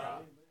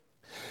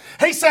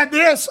 He said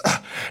this.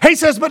 He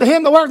says, but to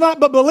him that worketh not,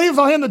 but believeth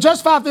on him that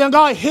justifieth the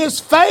ungodly, his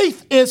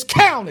faith is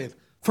counted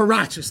for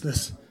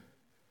righteousness.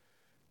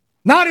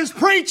 Not his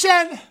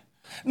preaching,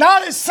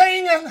 not his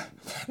singing,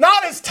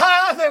 not his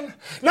tithing,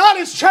 not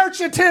his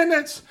church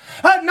attendance,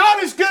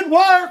 not his good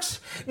works,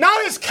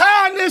 not his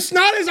kindness,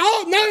 none of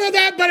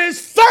that, but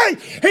his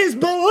faith, his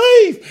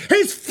belief,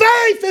 his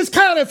faith is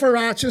counted for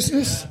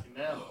righteousness.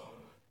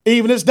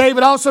 Even as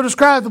David also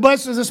describes the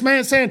blessings of this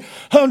man, saying,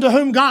 unto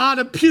whom God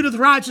imputeth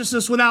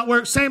righteousness without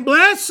works, saying,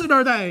 blessed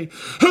are they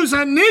whose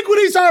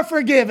iniquities are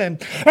forgiven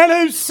and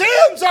whose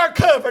sins are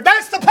covered.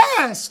 That's the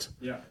past.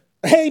 Yeah.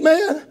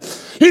 Amen.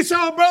 You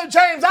saw Brother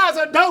James, I was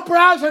a doper,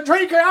 I was a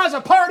drinker, I was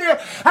a partier,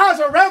 I was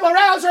a rebel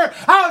rouser,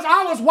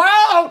 I was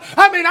wild.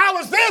 I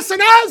was this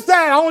and I was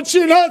that. I want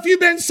you to know if you've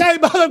been saved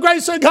by the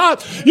grace of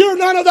God, you're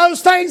none of those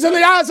things in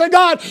the eyes of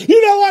God.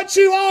 You know what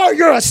you are?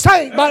 You're a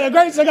saint by the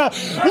grace of God.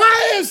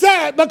 Why is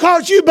that?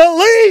 Because you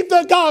believe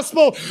the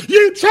gospel.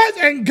 You trust,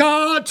 and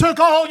God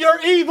took all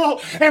your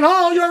evil and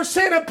all your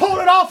sin and pulled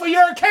it off of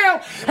your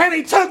account, and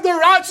he took the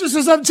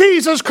righteousness of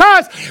Jesus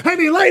Christ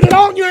and he laid it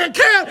on your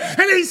account,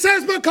 and he said,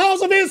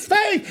 because of his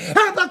faith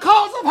and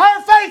because of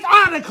her faith,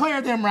 I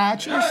declare them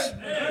righteous.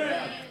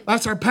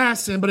 That's our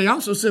past sin. But he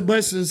also said,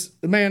 blessed is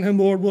the man whom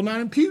the Lord will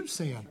not impute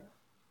sin.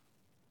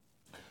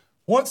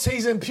 Once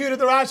he's imputed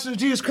the righteousness of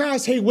Jesus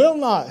Christ, he will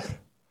not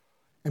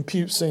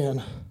impute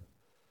sin.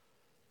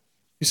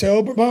 You say,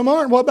 oh, but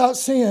Martin, what about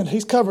sin?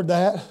 He's covered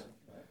that.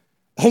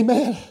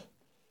 Amen.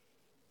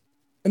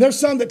 And there's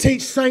some that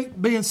teach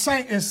being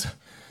saint is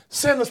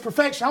sinless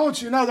perfection. I want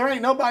you to know there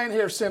ain't nobody in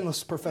here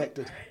sinless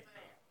perfected.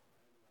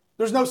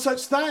 There's no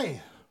such thing.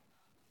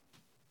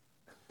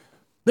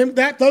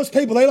 Those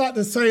people, they like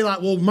to say,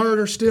 like, well,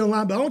 murder, steal,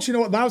 lie. But I want you to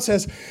know what the Bible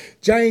says.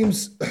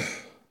 James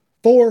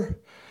 4,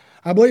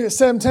 I believe it's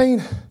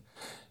 17.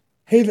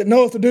 He that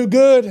knoweth to do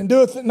good and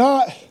doeth it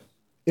not,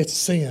 it's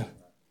sin.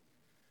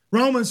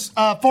 Romans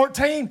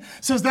 14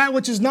 says that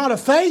which is not of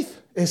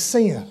faith is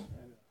sin.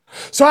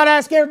 So I'd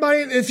ask everybody,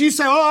 if you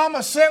say, "Oh, I'm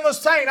a sinless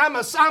saint.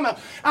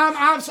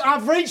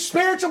 I've reached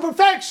spiritual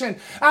perfection.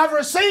 I've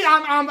reached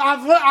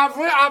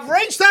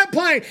that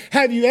point."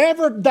 Have you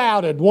ever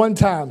doubted one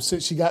time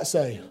since you got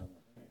saved?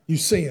 You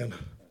sinned.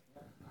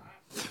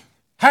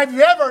 Have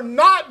you ever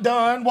not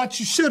done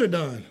what you should have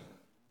done?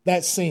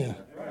 That's sin.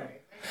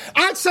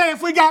 I'd say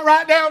if we got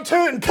right down to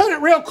it and put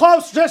it real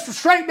close, just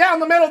straight down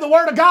the middle of the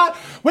Word of God,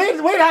 we'd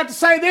have to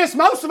say this.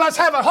 Most of us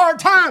have a hard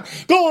time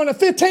going to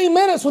 15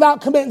 minutes without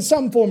committing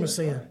some form of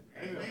sin.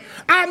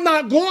 I'm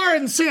not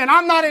glorying in sin.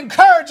 I'm not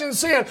encouraging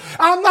sin.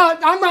 I'm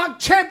not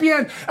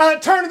champion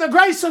turning the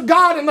grace of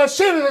God and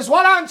lasciviousness.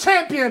 What I'm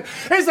champion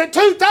is that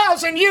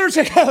 2,000 years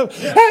ago,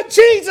 that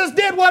Jesus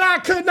did what I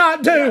could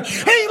not do.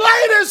 He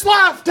laid His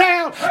life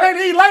down, and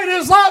He laid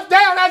His life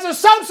down as a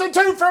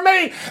substitute for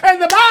me. And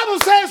the Bible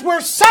says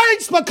we're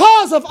saints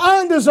because of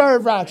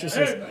undeserved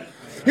righteousness. Amen.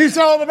 He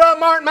said, "Oh, Brother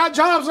Martin, my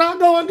job's not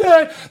going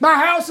good. My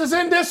house is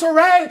in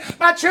disarray.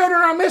 My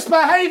children are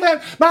misbehaving.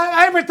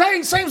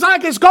 Everything seems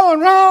like it's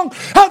going wrong.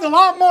 Oh, the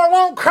lawnmower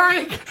won't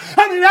crank.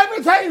 I mean,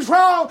 everything's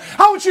wrong."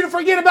 I want you to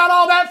forget about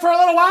all that for a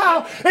little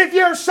while. If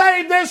you're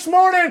saved this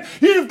morning,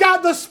 you've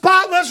got the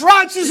spotless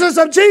righteousness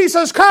of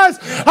Jesus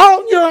Christ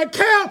on your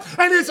account,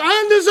 and it's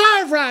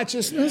undeserved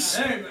righteousness.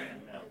 Amen.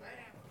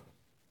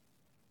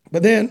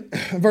 But then,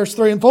 verse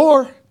 3 and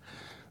 4,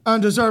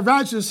 undeserved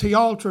righteousness, He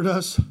altered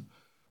us.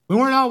 We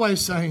weren't always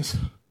saints.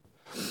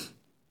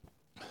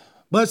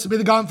 Blessed be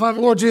the God and Father of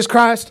the Lord Jesus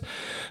Christ,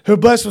 who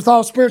blessed with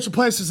all spiritual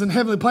places and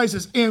heavenly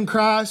places in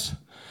Christ.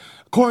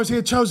 Of course, He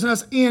had chosen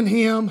us in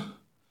Him.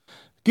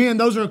 Again,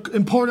 those are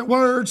important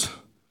words.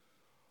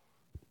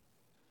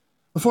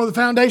 Before the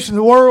foundation of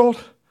the world,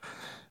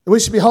 we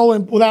should be holy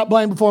and without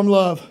blame before Him in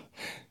love.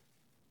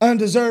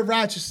 Undeserved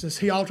righteousness,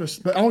 He alters.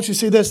 But I want you to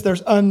see this.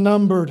 There's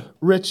unnumbered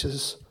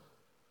riches.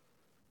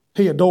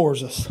 He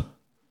adores us.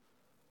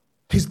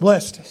 He's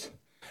blessed us.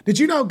 Did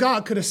you know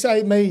God could have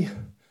saved me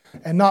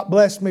and not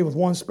blessed me with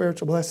one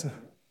spiritual blessing?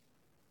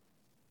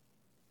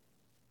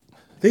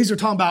 These are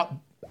talking about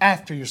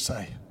after you're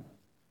saved.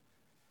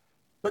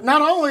 But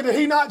not only did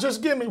He not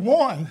just give me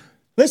one,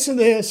 listen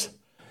to this,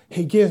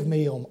 He gave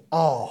me them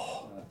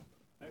all.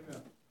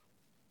 Amen.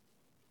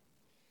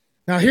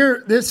 Now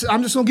here,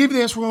 I'm just going to give you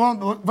this. We're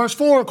on verse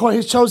 4,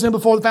 He's chosen Him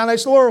before the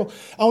foundation of the world.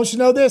 I want you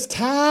to know this,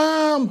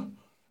 time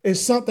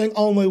is something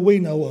only we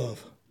know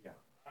of.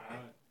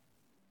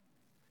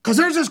 Because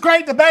there's this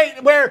great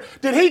debate where,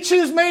 did He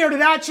choose me or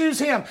did I choose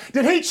Him?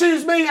 Did He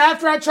choose me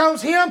after I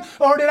chose Him,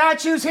 or did I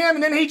choose Him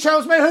and then He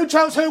chose me? Who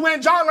chose who when?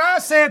 John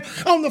Rice said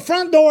on the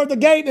front door of the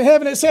gate in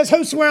heaven it says,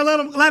 "Whosoever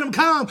let him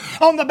come."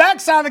 On the back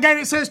side of the gate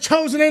it says,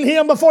 "Chosen in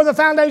Him before the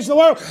foundation of the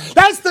world."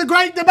 That's the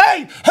great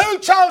debate. Who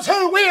chose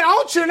who when? I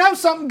want you to know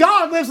something.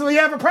 God lives in the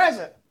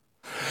ever-present.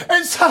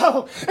 And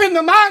so, in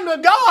the mind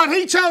of God,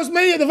 He chose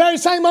me at the very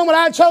same moment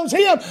I chose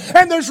Him.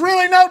 And there's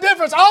really no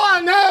difference. All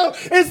I know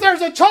is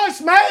there's a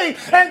choice made.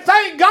 And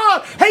thank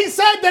God, He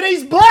said that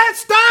He's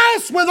blessed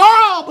us with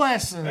all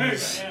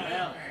blessings.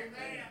 Amen.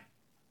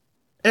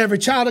 Every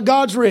child of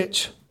God's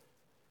rich.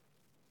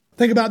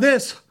 Think about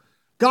this.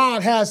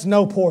 God has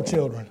no poor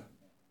children.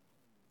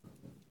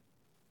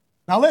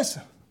 Now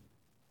listen.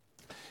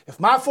 If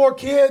my 4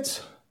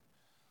 kids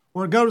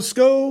were to go to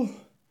school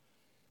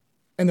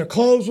and their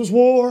clothes was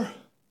wore,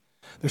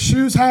 their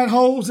shoes had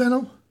holes in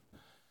them,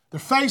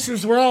 their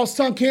faces were all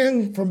sunk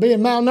in from being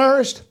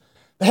malnourished,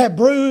 they had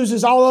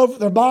bruises all over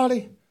their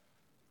body.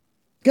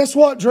 Guess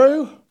what,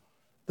 Drew?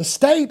 The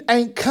state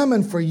ain't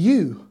coming for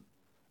you.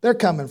 They're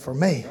coming for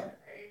me.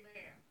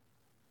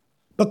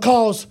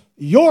 Because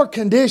your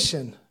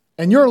condition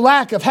and your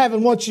lack of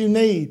having what you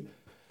need,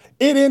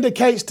 it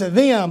indicates to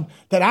them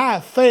that I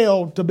have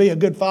failed to be a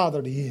good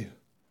father to you.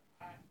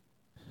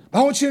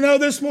 I want you to know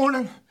this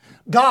morning,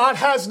 God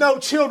has no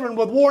children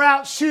with wore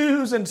out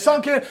shoes and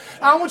sunken.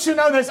 I want you to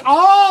know this.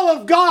 All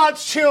of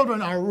God's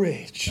children are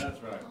rich.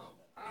 That's right.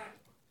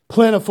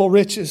 Plentiful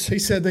riches. He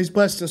said He's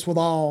blessed us with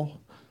all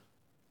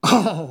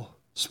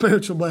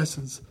spiritual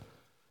blessings.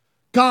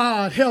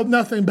 God held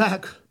nothing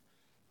back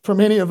from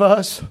any of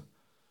us.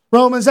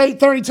 Romans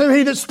 8:32,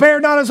 He that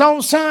spared not His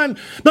own Son,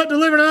 but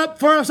delivered Him up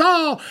for us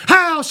all,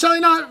 how shall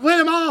He not with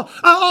Him all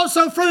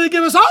also freely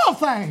give us all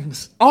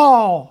things?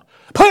 All.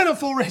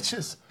 Plentiful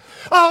riches.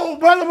 Oh,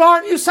 Brother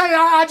Martin, you say,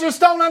 I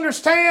just don't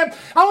understand.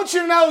 I want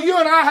you to know you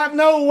and I have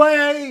no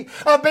way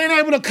of being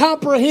able to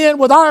comprehend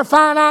with our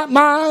finite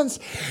minds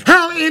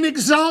how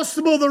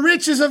inexhaustible the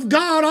riches of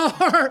God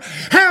are,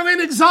 how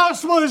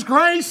inexhaustible His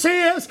grace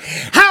is,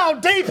 how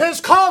deep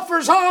His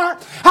coffers are.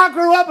 I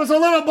grew up as a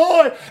little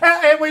boy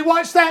and we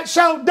watched that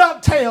show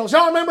DuckTales.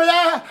 Y'all remember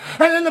that?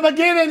 And in the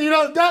beginning,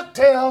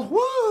 DuckTales,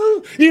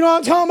 woo, you know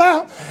what I'm talking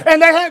about?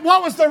 And they had,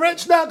 what was the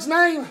rich duck's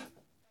name?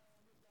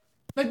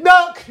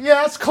 McDuck, yeah,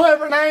 that's a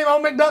clever name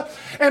on McDuck.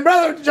 And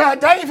Brother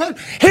David,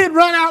 he'd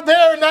run out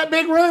there in that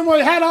big room where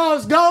he had all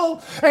his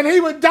gold, and he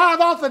would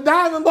dive off the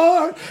diving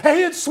board, and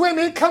he'd swim.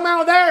 He'd come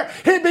out there,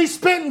 he'd be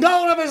spitting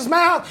gold out of his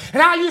mouth.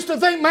 And I used to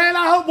think, man,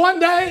 I hope one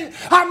day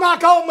I'm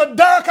like old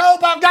McDuck. I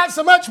hope I've got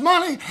so much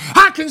money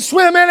I can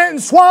swim in it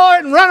and swallow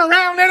it and run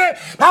around in it.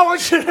 I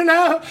want you to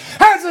know,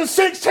 as a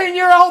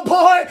 16-year-old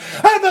boy,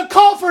 the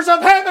coffers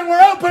of heaven were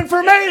open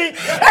for me,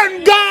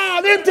 and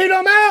God emptied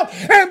them out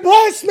and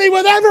blessed me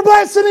with every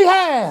blessing He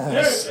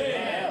has.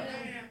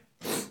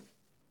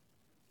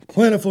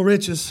 Plentiful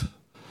riches,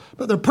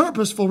 but they're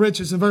purposeful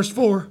riches. In verse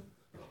 4,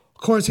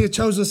 of course, He had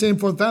chosen us in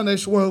for the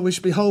foundation of the world. We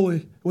should be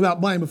holy,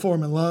 without blame before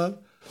Him in love.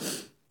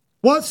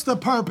 What's the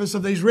purpose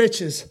of these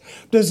riches?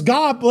 Does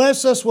God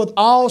bless us with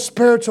all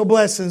spiritual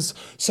blessings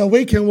so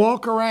we can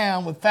walk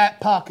around with fat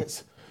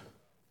pockets?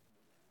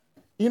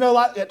 You know,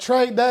 like at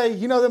trade day,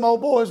 you know them old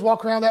boys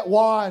walk around that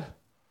wad.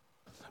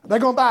 They're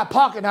going to buy a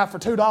pocket knife for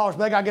 $2, but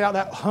they got to get out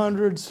that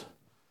hundreds.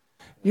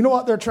 You know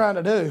what they're trying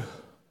to do?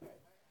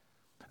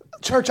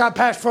 Church I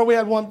pastored for, we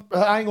had one,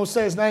 I ain't going to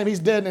say his name, he's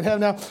dead in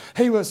heaven now.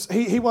 He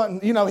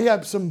wasn't, you know, he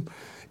had some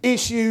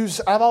issues.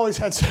 I've always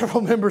had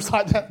several members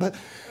like that, but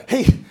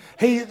he,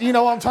 you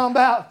know what I'm talking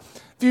about?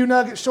 A few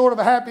nuggets short of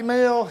a Happy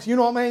Meal, you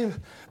know what I mean?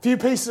 A few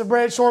pieces of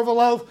bread short of a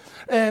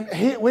loaf. And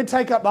we'd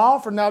take up the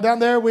offering. Now down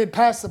there, we'd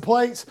pass the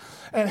plates.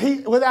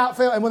 And without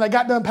fail, and when they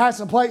got done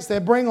passing the plates,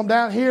 they'd bring them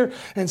down here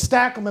and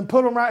stack them and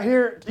put them right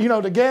here, you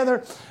know,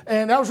 together.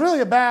 And that was really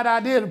a bad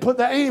idea to put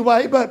that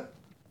anyway, but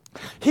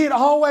he'd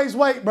always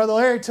wait, Brother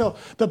Larry, till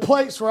the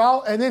plates were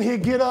all, and then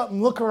he'd get up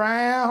and look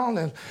around,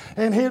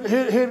 and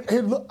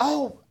he'd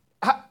look,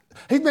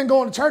 he'd been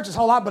going to church his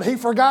whole life, but he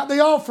forgot the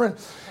offering.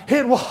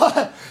 He'd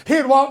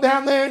walk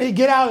down there and he'd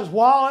get out his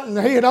wallet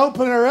and he'd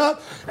open her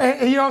up.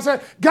 And you know what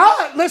I'm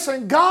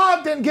saying?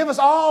 God didn't give us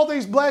all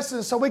these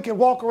blessings so we could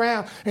walk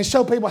around and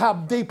show people how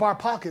deep our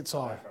pockets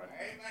are.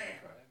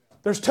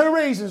 There's two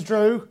reasons,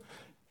 Drew.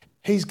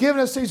 He's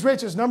given us these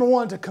riches. Number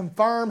one, to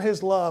confirm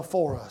His love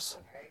for us.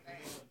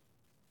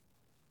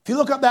 If you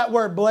look up that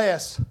word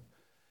bless,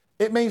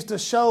 it means to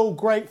show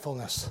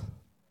gratefulness.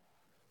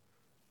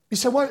 You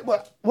say,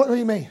 what do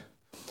you mean?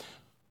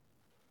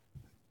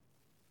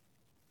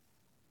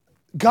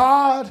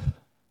 God,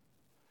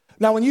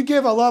 now when you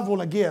give a loved one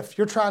a gift,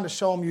 you're trying to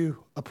show them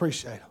you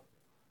appreciate them.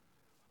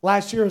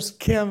 Last year was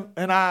Kim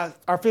and I,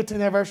 our 15th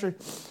anniversary.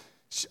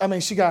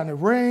 She got a new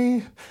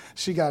ring.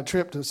 She got a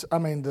trip to,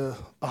 the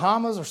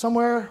Bahamas or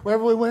somewhere,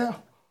 wherever we went.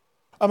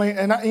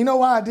 You know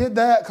why I did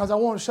that? Because I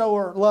want to show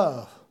her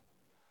love.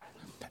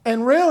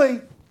 And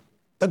really,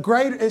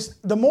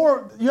 the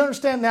more, you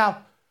understand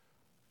now.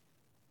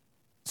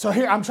 So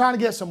here, I'm trying to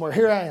get somewhere.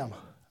 Here I am.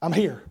 I'm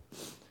here.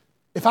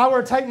 If I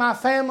were to take my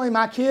family,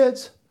 my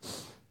kids,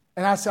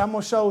 and I said, I'm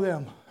going to show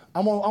them. I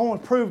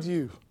want to prove to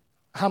you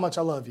how much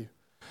I love you.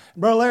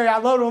 Brother Larry, I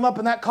loaded them up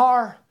in that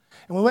car,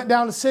 and we went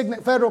down to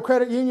Signet Federal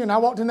Credit Union. I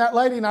walked in that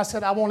lady, and I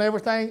said, I want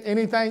everything,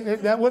 anything.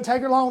 That wouldn't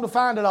take her long to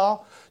find it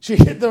all. She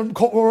hit the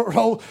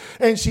roll,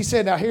 and she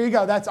said, now here you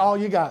go. That's all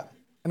you got.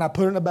 And I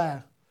put it in a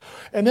bag.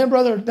 And then,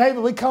 Brother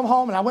David, we come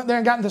home, and I went there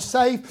and got in the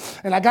safe,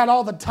 and I got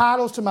all the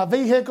titles to my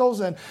vehicles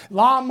and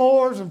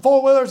lawnmowers and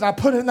four-wheelers, and I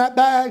put it in that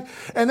bag.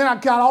 And then I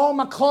got all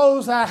my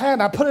clothes that I had,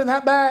 and I put it in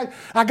that bag.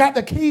 I got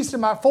the keys to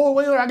my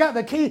four-wheeler. I got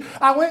the key.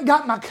 I went and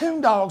got my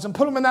coon dogs and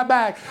put them in that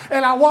bag.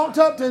 And I walked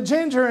up to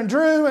Ginger and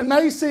Drew and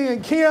Macy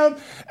and Kim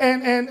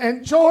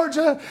and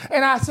Georgia,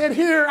 and I said,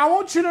 here, I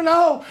want you to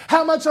know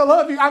how much I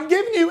love you. I'm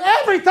giving you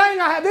everything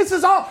I have. This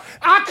is all.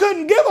 I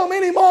couldn't give them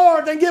any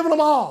more than giving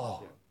them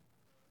all.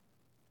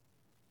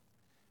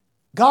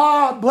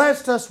 God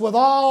blessed us with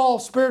all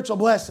spiritual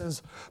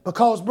blessings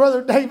because,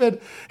 Brother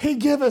David, He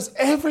gave us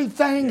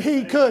everything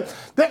He could.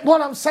 That what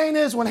I'm saying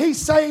is when He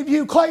saved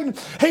you, Clayton,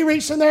 He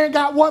reached in there and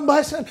got one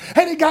blessing,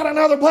 and He got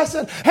another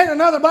blessing, and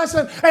another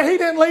blessing, and He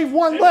didn't leave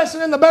one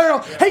blessing in the barrel.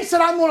 He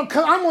said, I'm going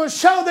to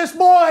show this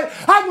boy,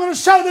 I'm going to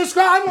show this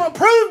girl, I'm going to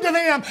prove to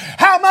them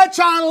how much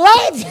I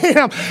love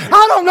him.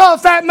 I don't know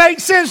if that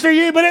makes sense to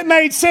you, but it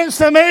made sense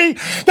to me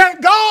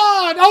that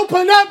God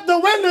opened up the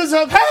windows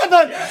of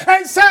heaven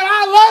and said,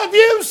 I love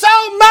you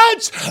so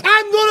much,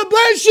 I'm going to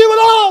bless you with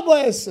all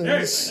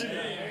blessings.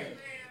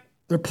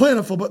 They're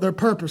plentiful, but they're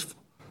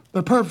purposeful.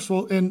 They're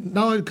purposeful and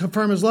not only to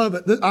confirm His love,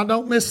 but I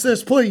don't miss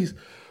this, please.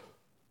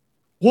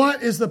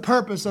 What is the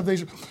purpose of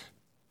these?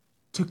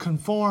 To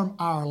conform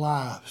our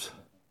lives.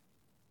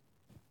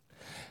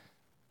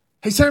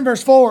 He said in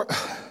verse 4,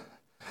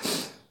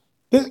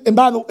 and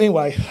by the way,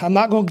 anyway, I'm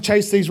not going to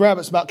chase these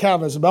rabbits about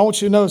Calvinism, but I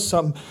want you to know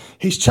something.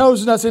 He's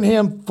chosen us in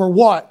Him for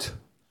what?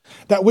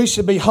 That we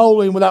should be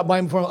holy and without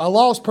blame. A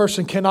lost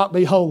person cannot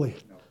be holy.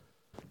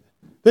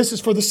 This is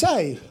for the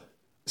saved.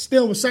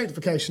 Still with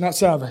sanctification, not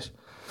salvation.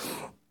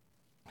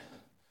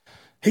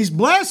 He's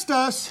blessed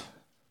us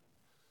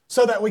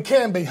so that we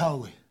can be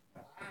holy.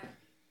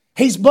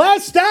 He's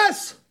blessed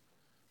us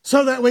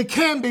so that we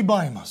can be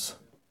blameless.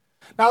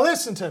 Now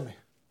listen to me.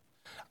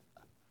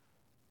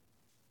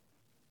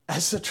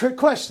 That's a trick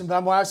question, but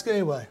I'm going to ask it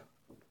anyway.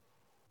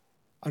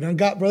 I done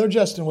got Brother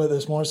Justin with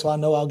this morning, so I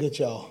know I'll get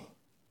y'all.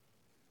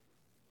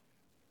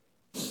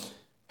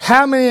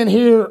 How many in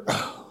here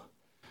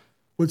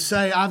would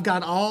say, I've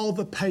got all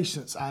the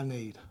patience I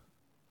need?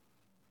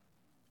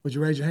 Would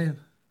you raise your hand?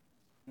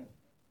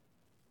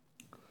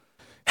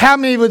 How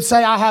many would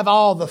say, I have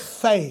all the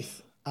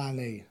faith I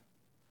need?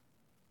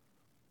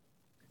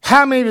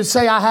 How many would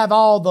say, I have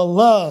all the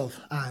love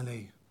I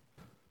need?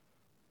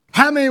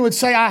 How many would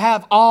say, I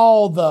have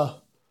all the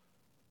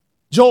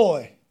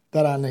joy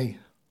that I need?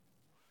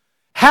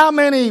 How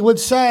many would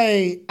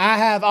say, I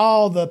have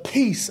all the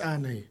peace I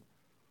need?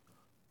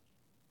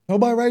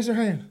 Nobody raise their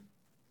hand.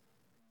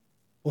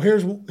 Well,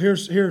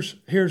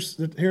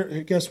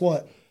 guess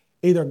what?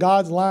 Either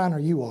God's lying or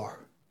you are.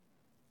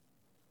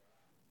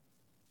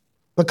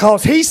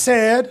 Because He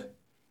said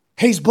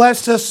He's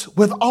blessed us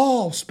with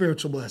all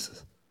spiritual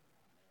blessings.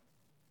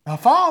 Now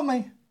follow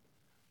me.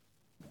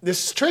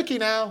 This is tricky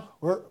now.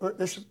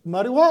 This is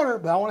muddy water,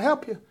 but I want to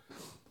help you.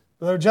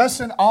 Brother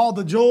Justin, all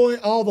the joy,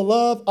 all the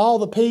love, all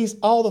the peace,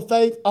 all the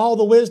faith, all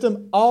the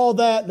wisdom, all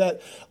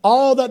that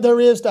there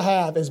is to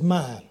have is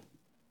mine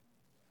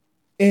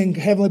in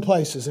heavenly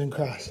places in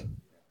Christ.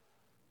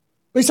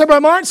 We said, Brother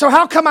Martin, so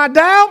how come I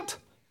doubt?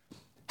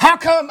 How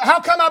come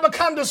I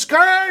become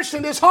discouraged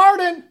and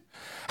disheartened?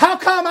 How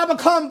come I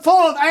become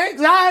full of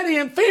anxiety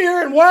and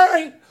fear and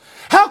worry?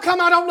 How come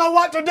I don't know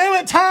what to do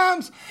at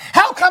times?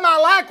 How come I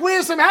lack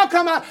wisdom?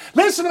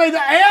 Listen to me,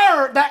 the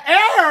error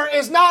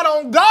is not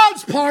on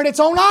God's part, it's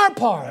on our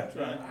part. That's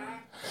right.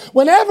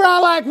 Whenever I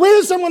lack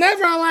wisdom,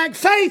 whenever I lack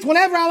faith,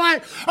 whenever I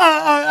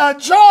lack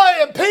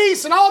joy and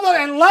peace and all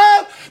that and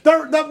love,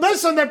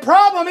 listen, the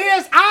problem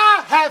is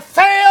I have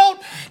failed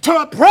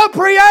to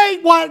appropriate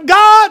what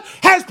God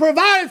has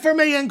provided for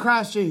me in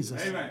Christ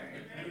Jesus. Amen.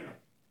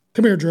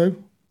 Come here,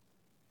 Drew.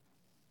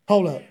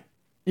 Hold up.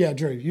 Yeah,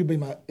 Drew, you be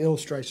my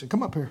illustration.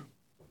 Come up here.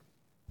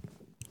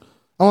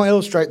 I want to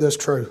illustrate this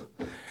true.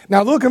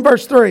 Now look in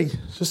verse 3.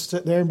 Just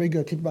sit there and be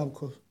good. Keep your Bible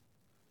close.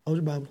 Hold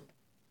your Bible.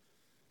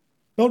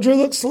 Don't Drew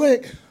look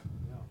slick?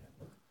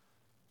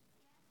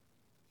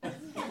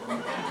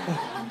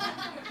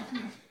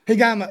 He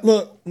got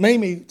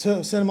Mimi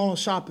sent him on a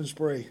shopping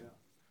spree.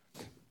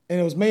 And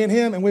it was me and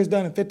him, and we was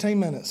done in 15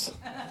 minutes.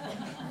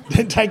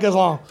 Didn't take us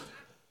long.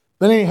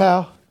 But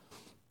anyhow,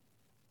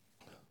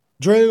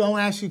 Drew, I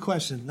want to ask you a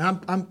question.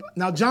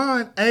 Now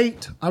John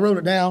 8, I wrote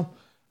it down,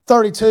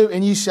 32,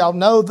 and you shall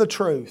know the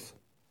truth,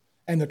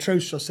 and the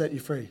truth shall set you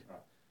free.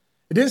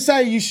 It didn't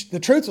say the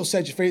truth will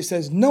set you free. It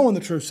says knowing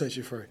the truth sets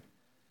you free.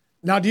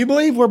 Now, do you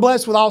believe we're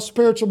blessed with all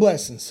spiritual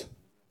blessings?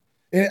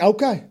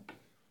 Okay.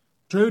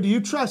 Drew, do you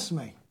trust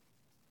me?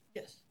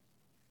 Yes.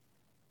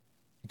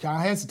 You kind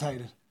of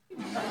hesitated.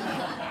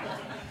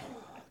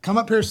 Come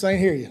up here so I can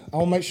hear you. I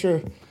want to make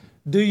sure.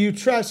 Do you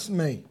trust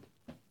me?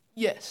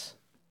 Yes.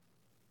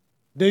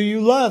 Do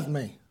you love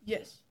me?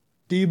 Yes.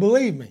 Do you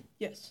believe me?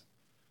 Yes.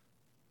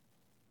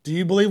 Do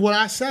you believe what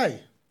I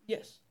say?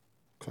 Yes.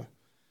 Okay.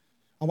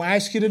 I'm going to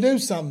ask you to do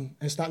something,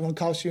 and it's not going to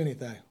cost you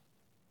anything.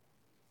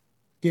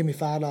 Give me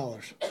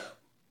 $5.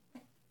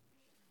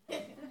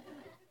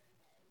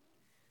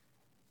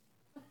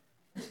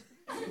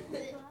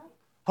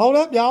 Hold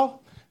up,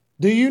 y'all.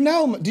 Do you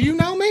know me? Do you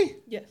know me?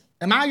 Yes.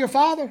 Am I your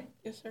father?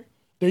 Yes, sir.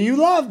 Do you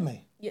love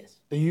me? Yes.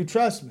 Do you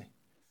trust me?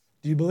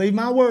 Do you believe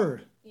my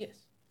word? Yes.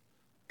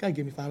 Okay,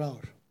 give me $5.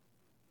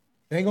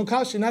 It ain't going to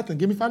cost you nothing.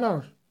 Give me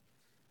 $5.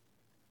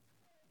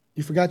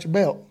 You forgot your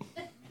belt.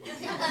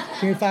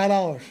 Give me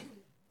 $5.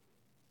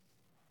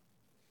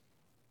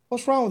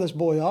 What's wrong with this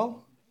boy,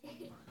 y'all?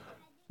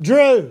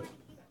 Drew,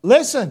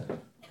 listen.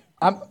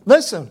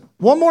 Listen,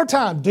 one more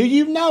time. Do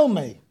you know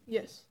me?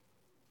 Yes.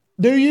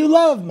 Do you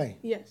love me?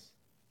 Yes.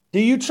 Do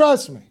you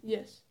trust me?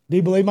 Yes. Do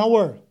you believe my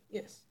word?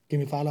 Yes. Give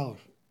me $5.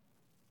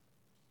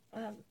 I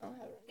don't have it right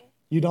now.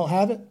 You don't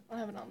have it? I don't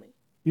have it on me.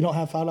 You don't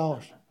have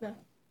 $5? No,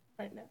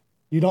 right now.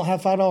 You don't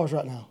have $5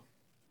 right now.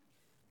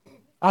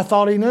 I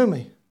thought he knew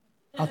me.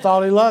 I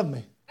thought he loved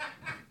me.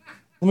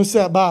 Let me see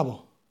that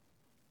Bible.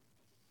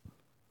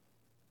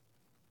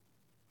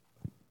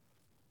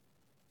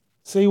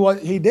 See, what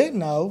he didn't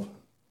know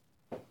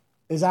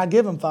is I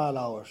give him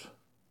 $5.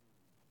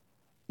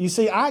 You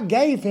see, I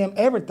gave him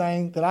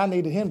everything that I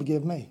needed him to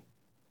give me.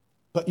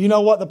 But you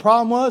know what the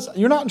problem was?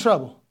 You're not in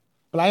trouble.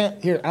 But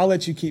I'll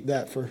let you keep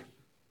that for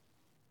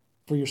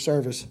your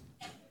service.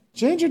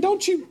 Ginger,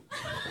 don't you?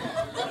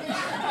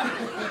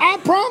 I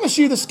promise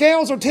you the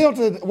scales are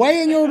tilted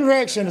way in your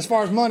direction as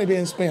far as money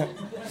being spent.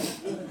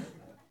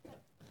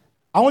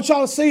 I want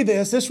y'all to see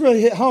this. This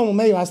really hit home with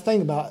me when I was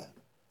thinking about it.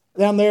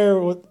 Down there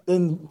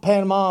in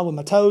Panama with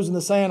my toes in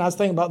the sand, I was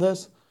thinking about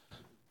this.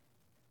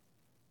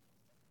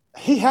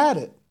 He had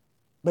it,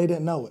 but he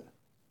didn't know it.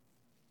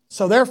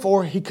 So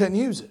therefore, he couldn't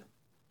use it.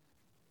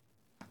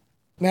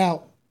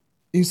 Now,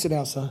 you sit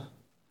down, son.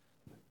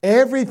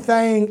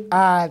 Everything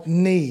I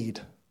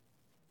need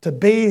to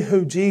be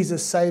who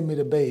Jesus saved me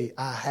to be,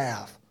 I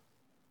have.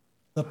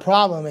 The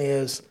problem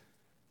is,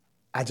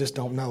 I just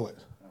don't know it.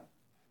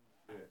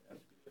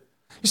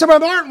 You say,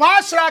 Brother Martin,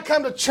 why should I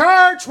come to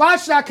church? Why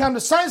should I come to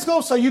Sunday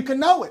school? So you can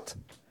know it.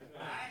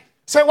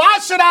 So why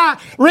should I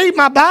read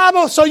my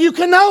Bible? So you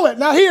can know it.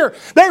 Now here,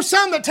 there's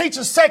some that teach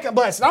a second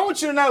blessing. I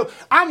want you to know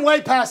I'm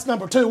way past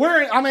number 2.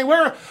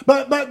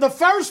 But the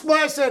first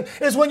blessing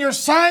is when you're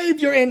saved,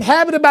 you're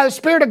inhabited by the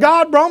Spirit of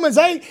God. Romans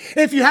 8,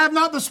 if you have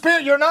not the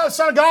Spirit, you're not the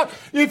Son of God.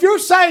 If you're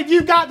saved,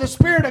 you've got the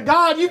Spirit of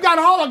God. You've got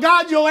all of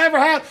God you'll ever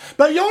have.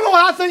 But you know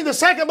what I think the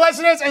second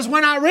blessing is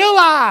when I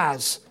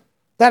realize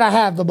that I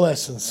have the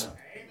blessings.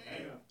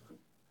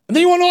 And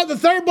then you want to know what the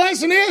third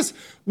blessing is?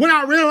 When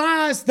I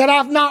realize that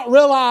I've not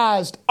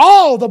realized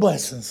all the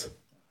blessings.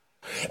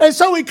 And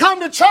so we come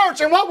to church,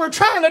 and what we're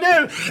trying to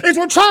do is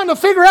we're trying to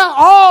figure out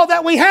all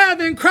that we have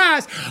in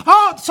Christ.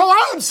 So all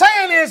I'm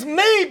saying is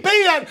me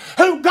being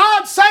who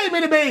God saved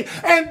me to be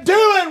and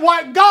doing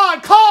what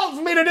God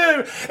calls me to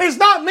do is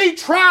not me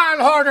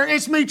trying harder,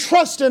 it's me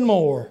trusting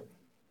more.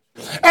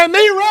 And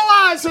me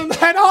realizing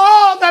that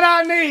all that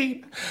I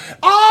need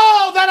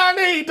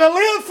to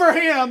live for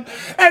Him,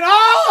 and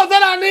all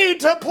that I need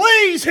to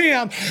please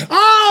Him,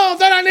 all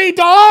that I need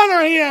to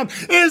honor Him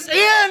is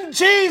in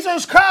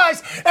Jesus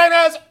Christ and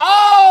has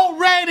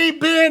already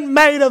been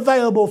made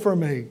available for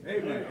me.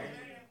 Amen.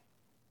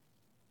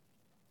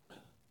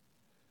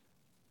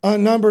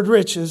 Unnumbered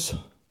riches.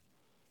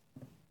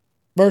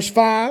 Verse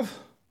 5,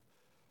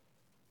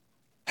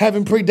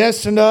 having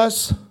predestined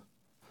us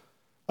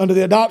under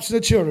the adoption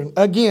of children.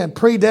 Again,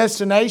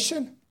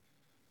 predestination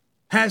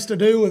has to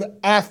do with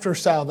after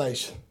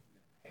salvation.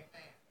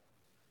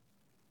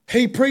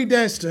 He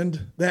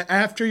predestined that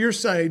after you're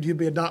saved, you'll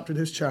be adopted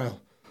His child.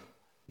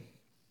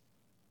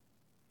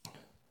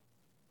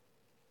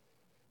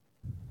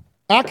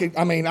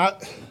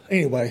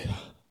 Anyway.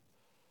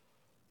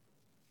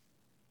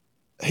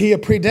 He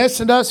had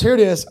predestined us, here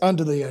it is,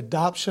 under the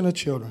adoption of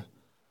children.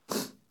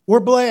 We're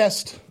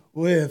blessed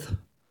with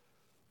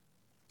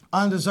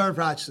undeserved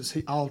righteousness.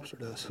 He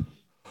altered us.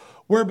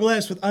 We're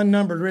blessed with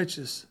unnumbered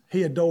riches.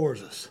 He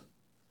adores us.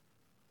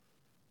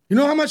 You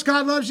know how much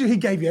God loves you? He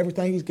gave you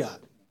everything He's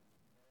got.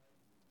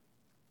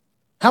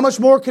 How much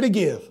more could He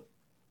give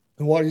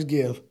than what He's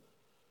give?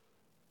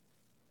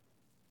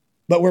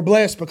 But we're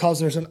blessed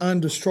because there's an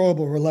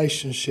undestroyable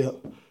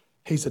relationship.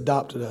 He's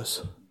adopted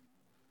us.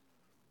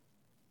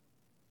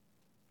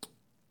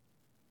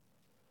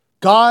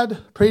 God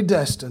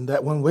predestined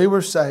that when we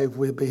were saved,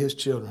 we'd be His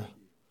children.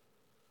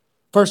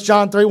 1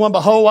 John 3:1,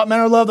 behold, what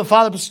manner of love the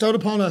Father bestowed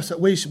upon us, that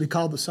we should be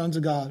called the sons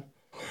of God.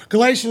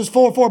 Galatians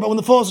 4:4, but when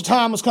the fullness of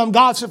time was come,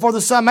 God sent forth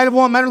the Son, made of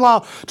one, made of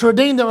law, to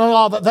redeem the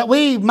law, that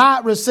we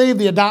might receive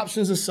the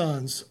adoptions as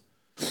sons.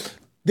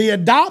 The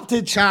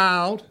adopted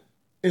child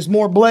is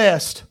more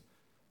blessed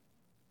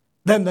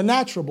than the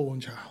natural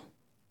born child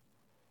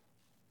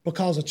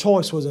because a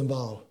choice was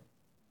involved.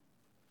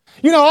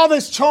 You know, all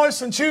this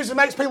choice and choosing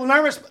makes people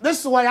nervous. This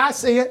is the way I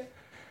see it.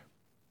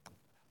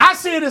 I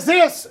see it as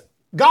this.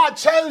 God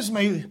chose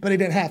me, but He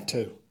didn't have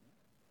to.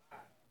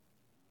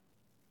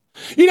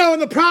 You know, when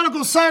the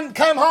prodigal son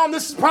came home,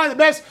 this is probably the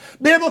best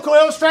biblical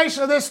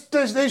illustration of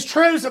these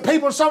truths that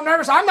people are so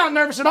nervous. I'm not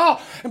nervous at all.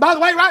 And by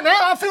the way, right now,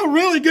 I feel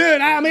really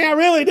good. I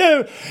really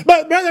do.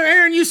 But Brother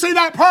Aaron, you see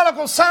that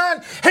prodigal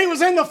son? He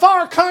was in the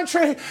far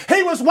country.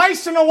 He was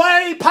wasting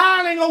away,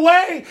 pining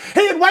away.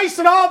 He had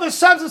wasted all the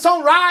substance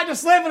on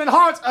riotous living in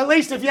hearts. At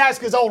least if you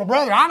ask his older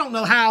brother. I don't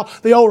know how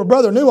the older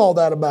brother knew all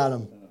that about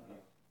him.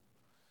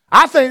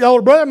 I think the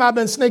older brother might have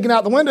been sneaking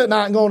out the window at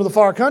night and going to the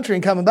far country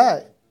and coming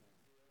back.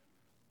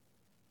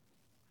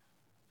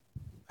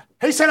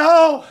 He said,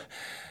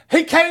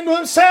 he came to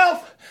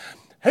himself.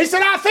 He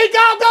said, I think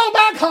I'll go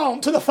back home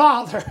to the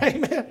Father.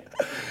 Amen.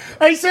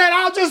 He said,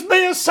 I'll just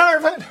be a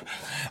servant.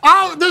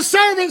 The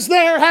servants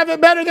there have it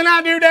better than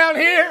I do down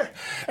here.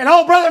 And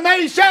old Brother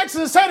Mays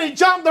Jackson said he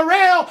jumped the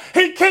rail,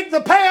 he kicked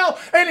the pail,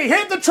 and he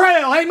hit the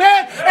trail.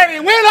 Amen. And he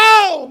went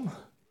home.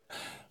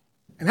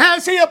 And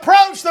as he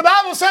approached, the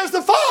Bible says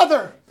the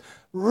Father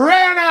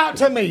ran out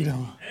to meet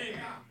him.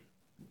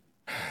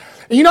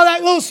 And you know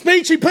that little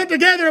speech he put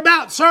together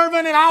about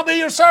servant and I'll be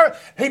your servant?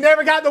 He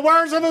never got the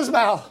words of his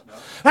mouth.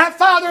 That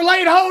father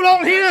laid hold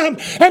on him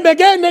and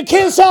began to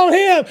kiss on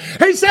him.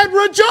 He said,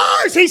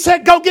 rejoice. He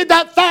said, go get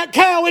that fat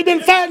cow we've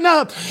been fattening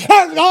up.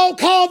 And all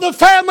called the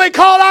family,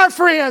 called our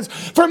friends.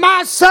 For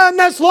my son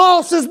that's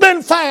lost has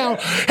been found.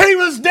 He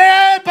was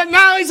dead, but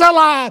now he's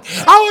alive.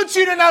 I want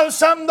you to know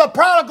something. The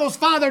prodigal's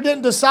father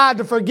didn't decide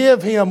to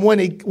forgive him when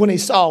he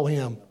saw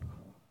him.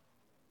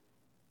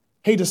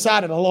 He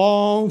decided a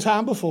long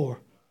time before.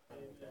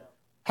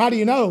 How do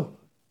you know?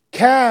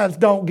 Calves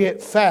don't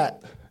get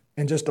fat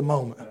in just a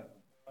moment.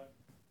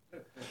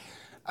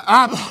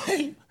 I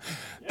believe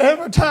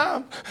every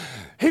time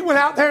he went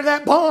out there to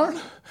that barn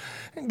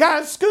and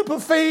got a scoop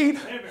of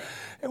feed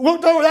and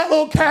looked over that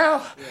little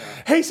cow,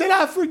 he said,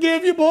 I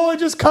forgive you, boy,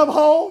 just come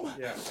home.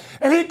 Yeah.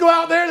 And he'd go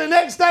out there the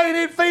next day and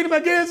he'd feed him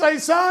again and say,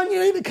 son,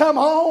 you need to come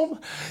home.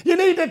 You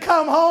need to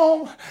come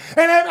home.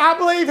 And I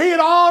believe he had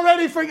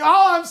already forgiven.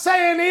 All I'm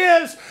saying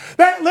is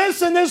that,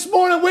 listen, this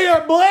morning we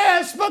are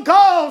blessed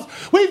because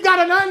we've got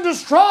an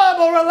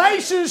undestroyable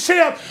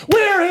relationship.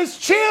 We're His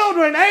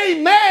children.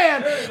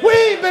 Amen.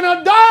 We've been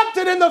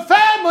adopted in the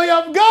family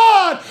of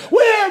God.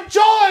 We're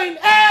joint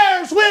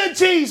heirs with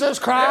Jesus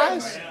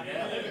Christ.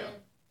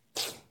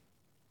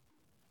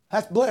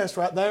 That's blessed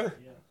right there.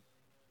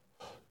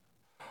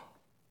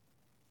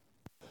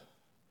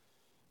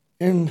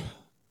 In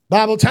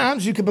Bible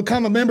times, you can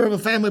become a member of a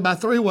family by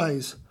 3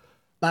 ways.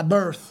 By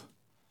birth.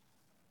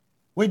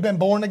 We've been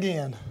born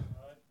again.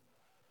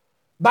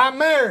 By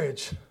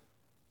marriage.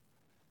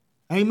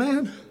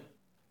 Amen.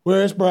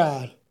 We're His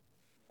bride.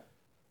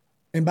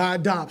 And by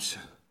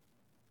adoption.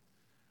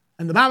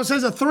 And the Bible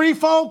says a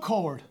 3-fold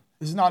cord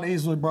is not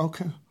easily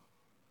broken.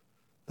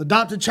 The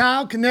adopted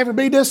child can never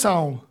be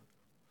disowned.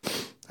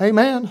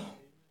 Amen.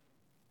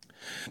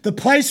 The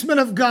placement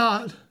of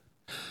God.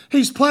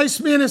 He's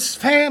placed me in His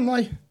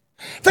family.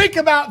 Think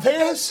about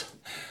this.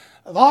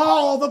 Of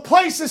all the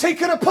places He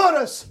could have put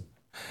us.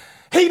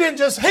 He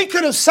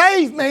could have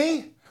saved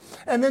me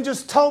and then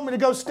just told me to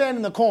go stand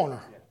in the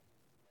corner.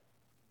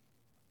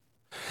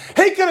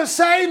 He could have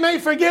saved me,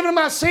 forgiven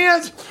my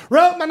sins,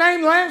 wrote my name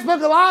in the Lamb's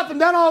Book of Life and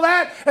done all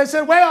that and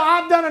said, well,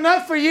 I've done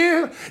enough for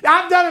you.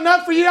 I've done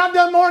enough for you. I've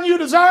done more than you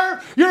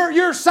deserve.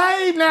 You're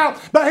saved now.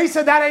 But He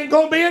said, that ain't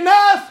going to be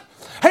enough.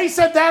 He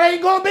said, that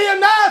ain't going to be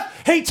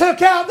enough. He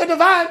took out the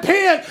divine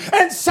pen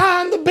and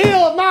signed the bill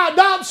of my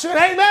adoption.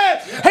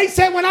 Amen. He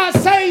said, when I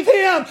save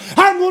him,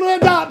 I'm going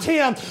to adopt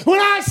him. When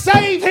I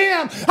save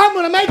him, I'm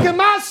going to make him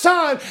my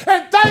son.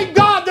 And thank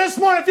God this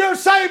morning, if you're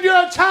saved,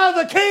 you're a child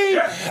of the King.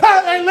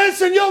 And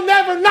listen, you'll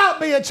never not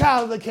be a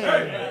child of the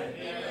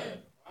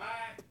King.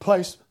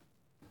 Place.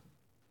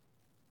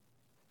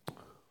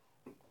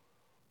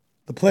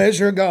 The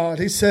pleasure of God.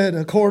 He said,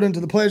 according to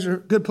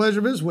the good pleasure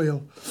of His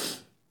will.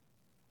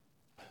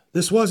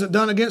 This wasn't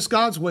done against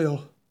God's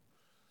will,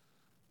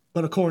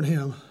 but according to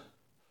Him.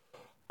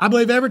 I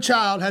believe every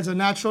child has a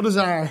natural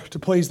desire to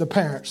please the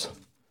parents.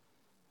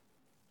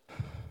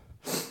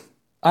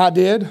 I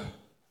did.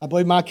 I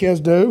believe my kids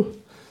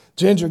do.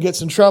 Ginger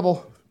gets in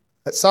trouble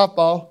at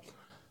softball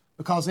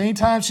because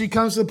anytime she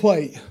comes to the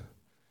plate,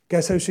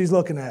 guess who she's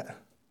looking at?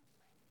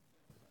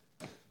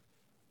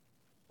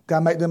 Got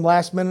to make them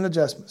last minute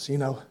adjustments,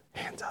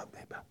 hands up.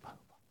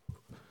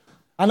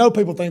 I know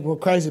people think we're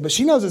crazy, but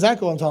she knows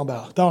exactly what I'm talking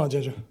about. Don't it,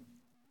 Ginger?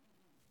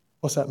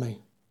 What's that mean?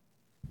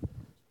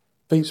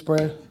 Feet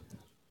spread,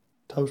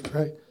 toes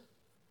straight,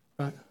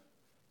 right?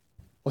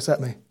 What's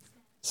that mean?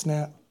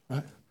 Snap,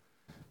 right?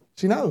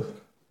 She knows.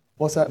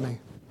 What's that mean?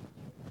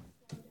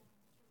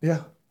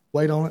 Yeah,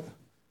 wait on it.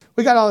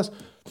 We got all this.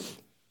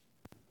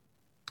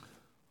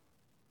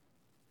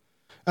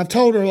 I've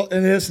told her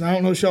in this, and I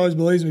don't know if she always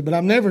believes me, but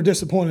I'm never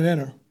disappointed in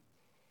her.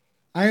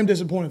 I am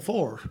disappointed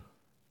for her.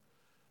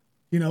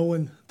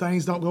 When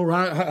things don't go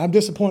right, I'm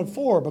disappointed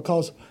for her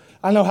because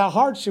I know how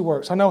hard she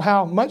works. I know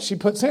how much she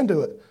puts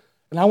into it.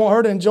 And I want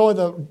her to enjoy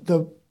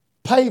the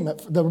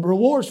payment, the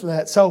rewards for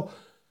that.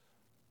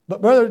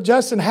 But Brother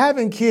Justin,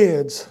 having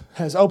kids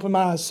has opened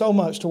my eyes so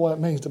much to what it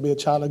means to be a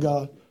child of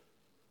God.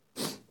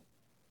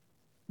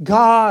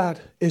 God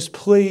is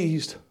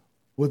pleased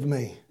with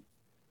me.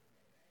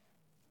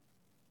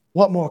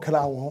 What more could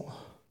I want?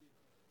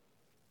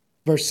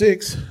 Verse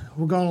 6,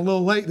 we're going a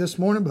little late this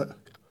morning, but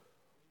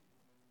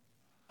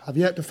I've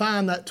yet to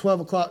find that 12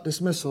 o'clock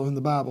dismissal in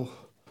the Bible.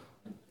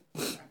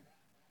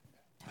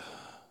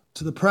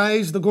 To the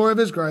praise, the glory of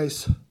His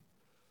grace,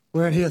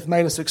 wherein He hath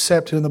made us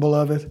accepted in the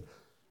beloved.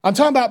 I'm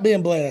talking about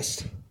being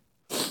blessed.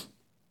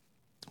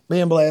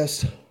 Being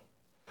blessed.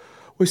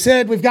 We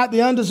said we've got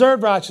the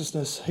undeserved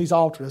righteousness. He's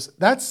altered us.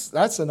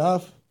 That's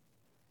enough.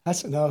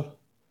 That's enough.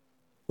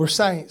 We're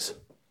saints.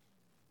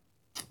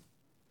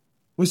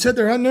 We said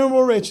there are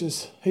innumerable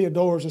riches. He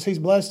adores us. He's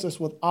blessed us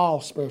with all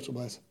spiritual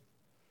blessings.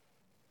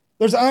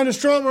 There's an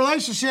undestroyable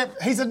relationship.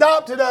 He's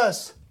adopted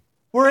us.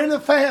 We're in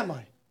the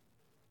family.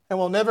 And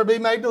we'll never be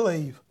made to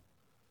leave.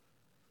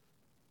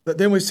 But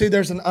then we see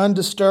there's an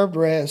undisturbed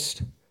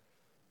rest.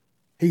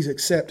 He's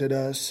accepted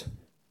us.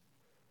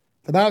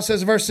 The Bible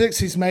says in verse 6,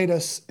 He's made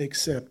us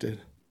accepted.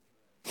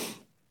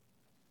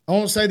 I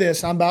want to say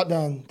this, I'm about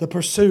done. The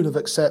pursuit of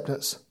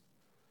acceptance.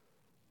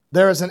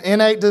 There is an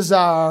innate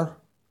desire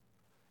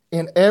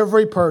in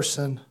every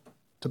person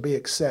to be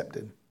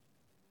accepted.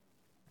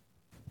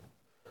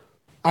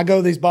 I go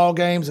to these ball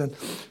games and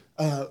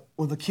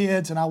with the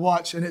kids and I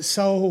watch, and it's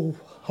so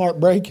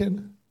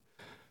heartbreaking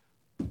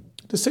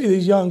to see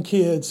these young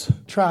kids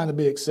trying to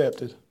be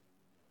accepted.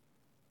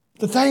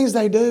 The things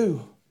they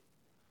do.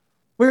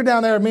 We were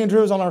down there, me and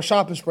Drew was on our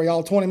shopping spree,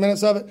 all 20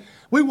 minutes of it.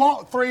 We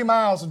walked 3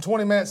 miles in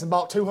 20 minutes and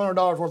bought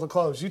 $200 worth of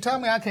clothes. You tell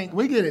me I can't,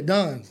 we get it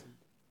done.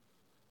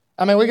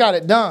 We got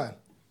it done.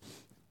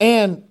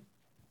 And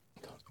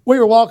we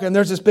were walking,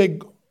 there's this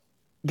big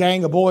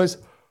gang of boys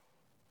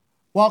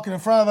walking in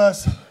front of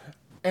us.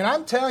 And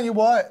I'm telling you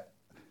what,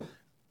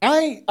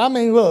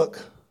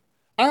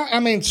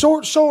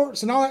 short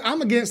shorts and all that,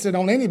 I'm against it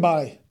on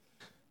anybody.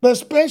 But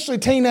especially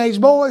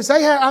teenage boys.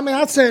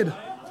 I said,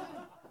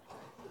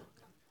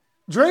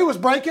 Drew was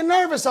breaking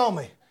nervous on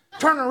me.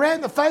 Turning red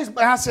in the face.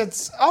 But I said,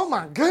 oh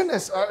my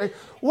goodness.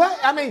 What?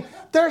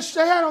 They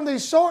had on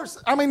these shorts.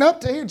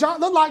 Up to here.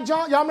 Looked like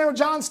John. Y'all remember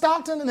John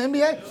Stockton in the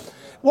NBA?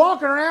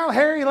 Walking around,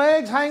 hairy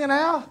legs hanging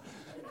out.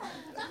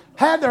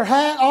 had their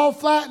hat all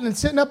flattened and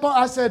sitting up on.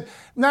 I said,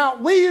 now,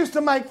 we used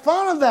to make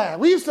fun of that.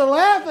 We used to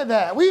laugh at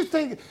that. We used to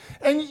think,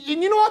 and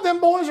you know what them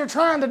boys are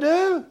trying to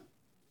do?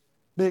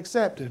 Be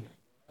accepted.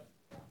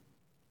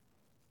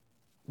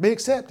 Be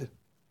accepted.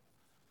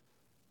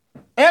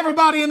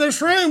 Everybody in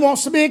this room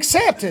wants to be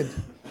accepted.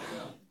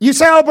 You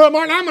say, oh, Brother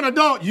Martin, I'm an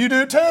adult. You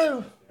do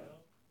too.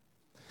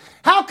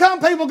 How come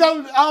people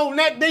go,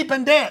 neck deep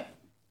in debt?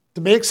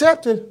 To be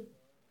accepted.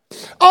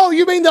 Oh,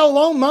 you mean they'll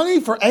loan money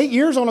for 8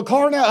 years on a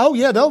car now? Oh,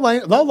 yeah, they'll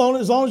loan it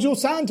as long as you'll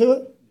sign to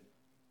it.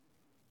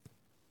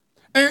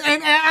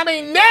 And I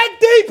mean, neck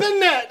deep in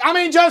debt. I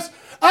mean, just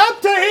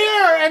up to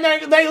here, and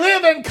they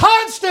live in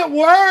constant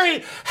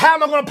worry. How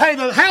am I going to pay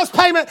the house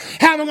payment?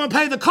 How am I going to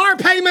pay the car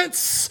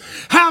payments?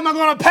 How am I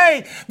going to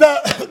pay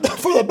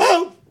for the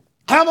boat?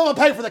 How am I going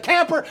to pay for the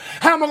camper?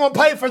 How am I going to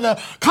pay for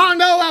the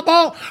condo I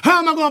bought? How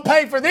am I going to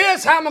pay for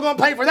this? How am I going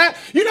to pay for that?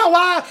 You know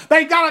why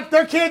they got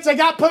their kids? They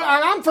got put.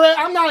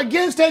 I'm not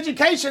against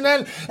education,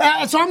 and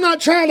so I'm not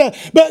trying to.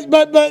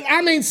 But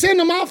I mean, send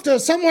them off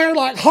to somewhere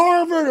like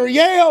Harvard or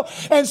Yale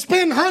and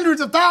spend hundreds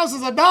of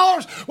thousands of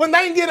dollars when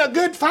they can get a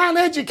good, fine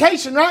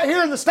education right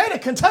here in the state of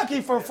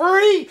Kentucky for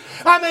free.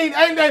 I mean,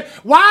 and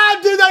why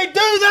do they do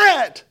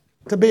that?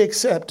 To be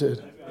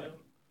accepted.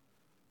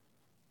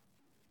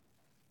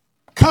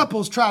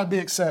 Couples try to be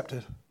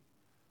accepted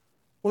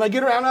when they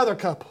get around other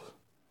couples.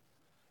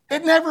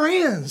 It never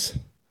ends.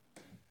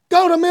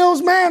 Go to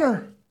Mills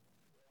Manor.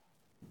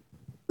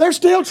 They're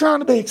still trying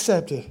to be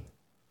accepted.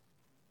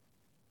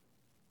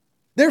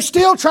 They're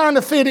still trying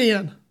to fit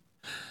in.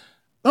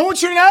 I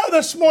want you to know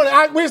this morning,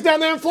 we was down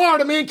there in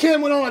Florida. Me and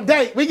Kim went on a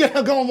date. We get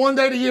going one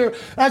day a year.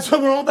 That's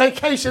when we're on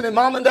vacation, and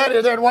Mom and Daddy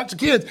are there to watch the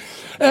kids.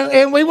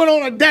 And we went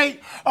on a date.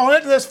 I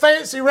went to this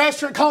fancy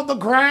restaurant called the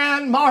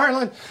Grand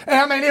Marlin. And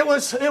I mean, it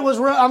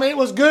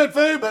was good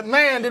food, but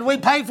man, did we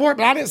pay for it.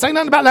 But I didn't say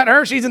nothing about that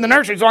her. She's in the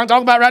nursery, so I'm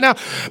talking about it right now.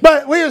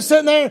 But we were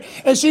sitting there,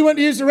 and she went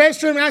to use the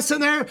restroom, and I was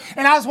sitting there,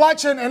 and I was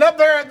watching, and up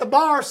there at the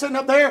bar, sitting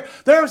up there,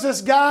 there was this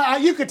guy.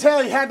 You could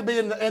tell he had to be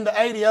in the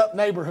 80 up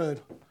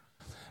neighborhood.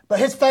 But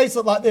his face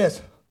looked like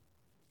this.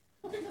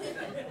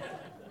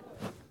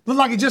 Looked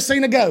like he just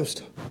seen a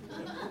ghost.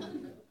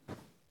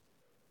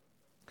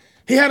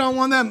 He had on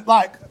one of them,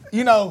 like,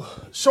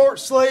 short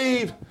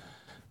sleeve,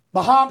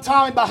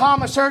 Tommy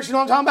Bahama shirts, you know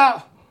what I'm talking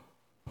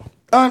about?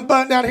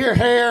 Unbuttoned down here,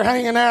 hair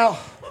hanging out.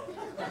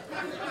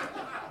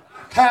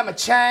 Had a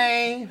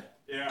chain.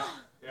 Yeah.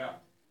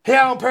 He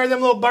had on a pair of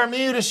them little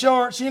Bermuda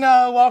shorts,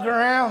 walking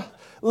around.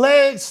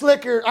 Legs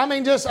slicker.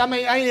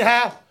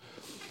 Anyhow.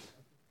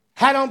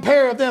 Had on a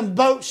pair of them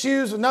boat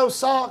shoes with no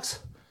socks.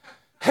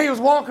 He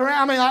was walking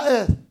around,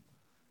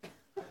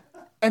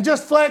 and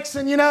just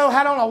flexing, had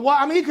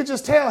on you could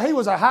just tell he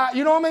was a high,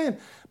 you know what I mean?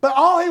 But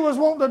all he was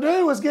wanting to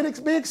do was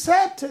be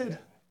accepted.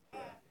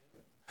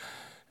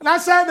 And I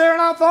sat there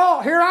and I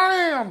thought, here I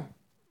am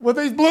with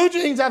these blue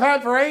jeans I've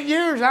had for 8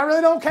 years. I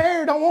really don't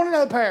care. Don't want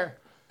another pair.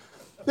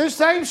 This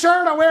same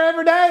shirt I wear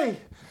every day.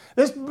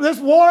 This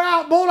wore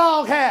out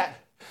bulldog hat.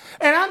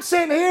 And I'm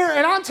sitting here,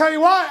 and I'll tell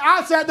you what,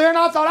 I sat there and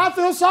I thought, I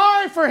feel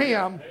sorry for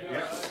him.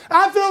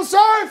 I feel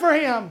sorry for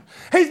him.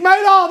 He's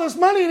made all this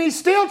money, and he's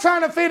still trying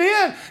to fit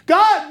in.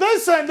 God,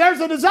 listen, there's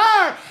a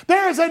desire.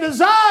 There's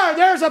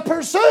a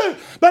pursuit.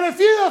 But if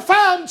you have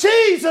found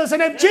Jesus,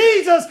 and if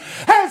Jesus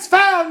has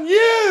found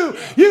you,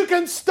 you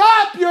can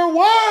stop your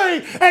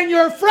worry and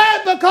your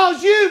fret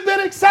because you've been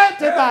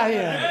accepted by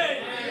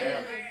him.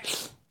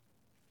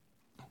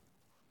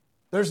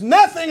 There's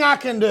nothing I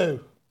can do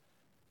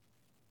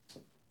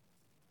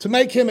to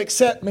make him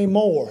accept me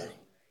more.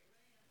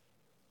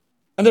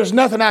 And there's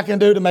nothing I can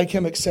do to make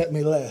him accept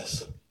me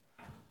less.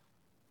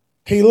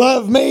 He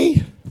loved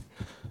me,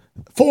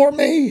 for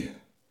me,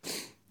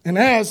 and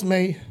as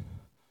me.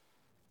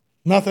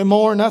 Nothing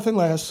more, nothing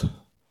less.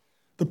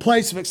 The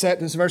place of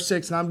acceptance, verse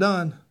 6, and I'm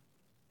done.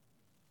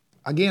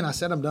 Again, I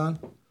said I'm done.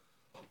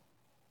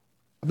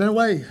 I've been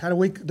away, had a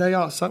week, day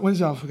off,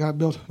 Wednesday off, got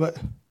built, but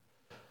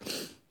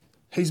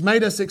he's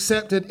made us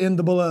accepted in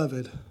the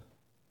beloved.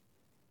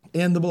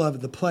 In the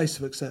beloved, the place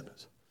of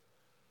acceptance.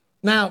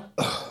 Now,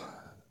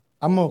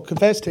 I'm going to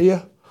confess to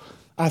you,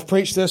 I've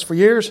preached this for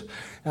years,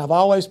 and I've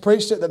always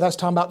preached it, that's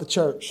talking about the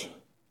church.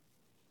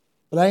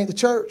 But that ain't the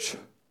church.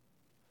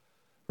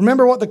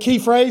 Remember what the key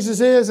phrases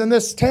is in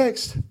this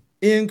text?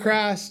 In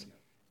Christ,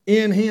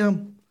 in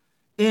Him,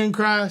 in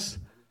Christ,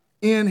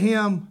 in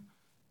Him,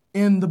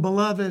 in the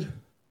beloved.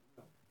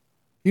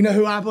 You know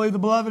who I believe the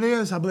beloved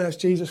is? I believe that's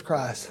Jesus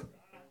Christ.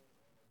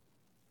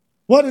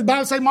 What did the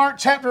Bible say? Mark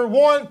chapter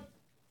 1.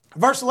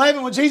 Verse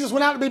 11, when Jesus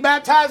went out to be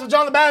baptized with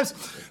John the Baptist,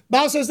 the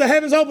Bible says the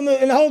heavens opened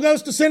and the Holy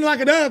Ghost descended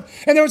like a dove.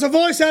 And there was a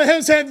voice out of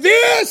heaven said,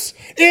 "This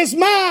is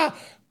my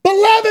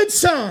beloved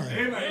Son,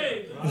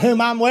 in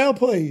whom I'm well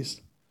pleased."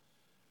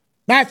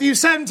 Matthew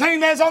 17,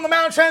 there's on the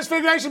Mount of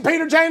Transfiguration,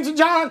 Peter, James, and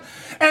John.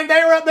 And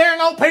they were up there,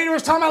 and old Peter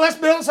was talking about, let's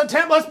build us a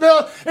temple, let's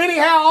build.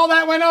 Anyhow, all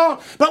that went on.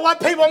 But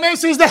what people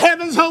miss is the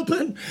heavens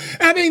open.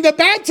 I mean, the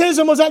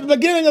baptism was at the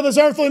beginning of his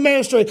earthly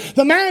ministry.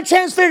 The Mount of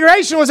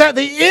Transfiguration was at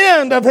the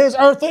end of his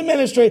earthly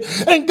ministry.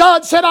 And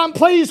God said, I'm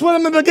pleased with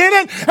him in the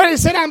beginning. And he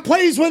said, I'm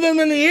pleased with him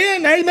in the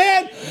end.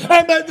 Amen.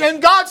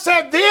 And God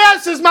said,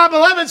 this is my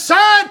beloved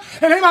Son,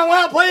 and him I'm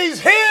well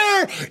pleased.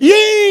 Hear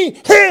ye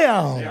him.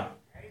 Yeah.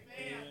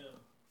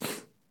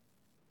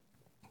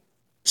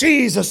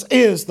 Jesus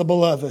is the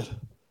beloved.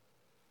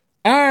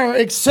 Our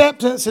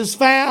acceptance is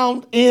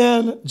found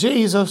in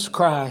Jesus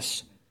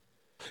Christ.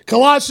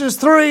 Colossians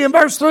 3 and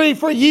verse 3,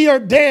 for ye are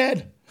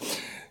dead,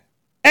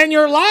 and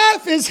your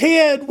life is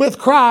hid with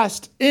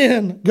Christ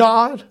in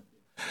God.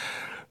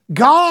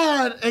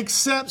 God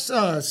accepts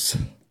us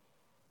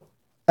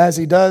as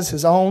he does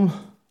his own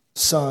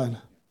Son,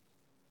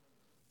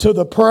 to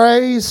the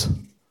praise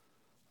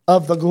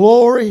of the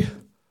glory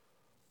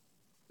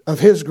of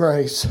his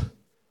grace.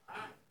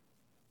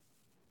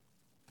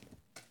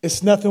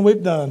 It's nothing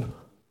we've done.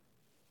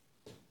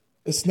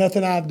 It's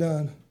nothing I've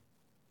done.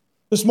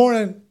 This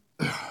morning,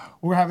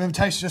 we're having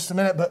invitation in just a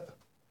minute, but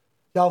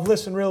y'all have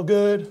listened real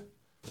good.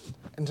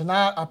 And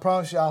tonight, I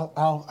promise you,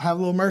 I'll have a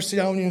little mercy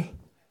on you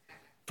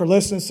for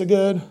listening so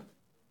good.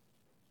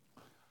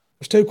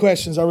 There's two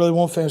questions I really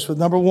want to finish with.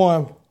 Number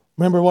one,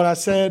 remember what I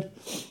said?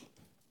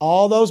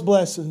 All those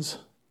blessings.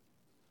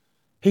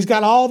 He's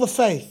got all the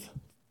faith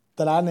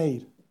that I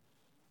need.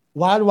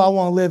 Why do I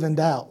want to live in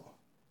doubt?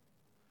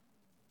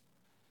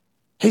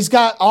 He's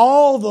got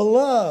all the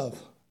love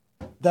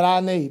that I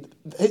need.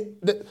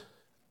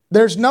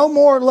 There's no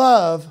more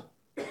love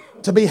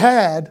to be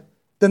had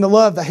than the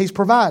love that he's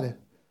provided.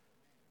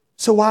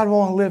 So why do I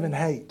want to live in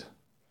hate?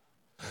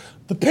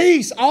 The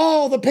peace,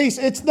 all the peace,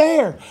 it's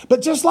there.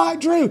 But just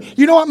like Drew,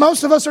 you know what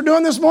most of us are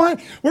doing this morning?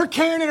 We're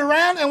carrying it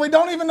around and we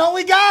don't even know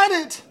we got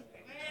it.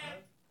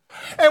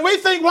 And we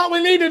think what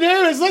we need to do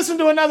is listen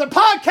to another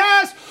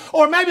podcast,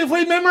 or maybe if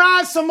we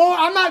memorize some more.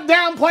 I'm not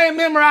downplaying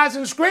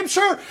memorizing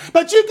Scripture,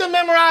 but you can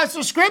memorize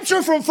the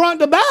Scripture from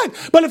front to back.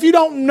 But if you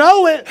don't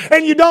know it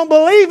and you don't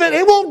believe it,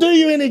 it won't do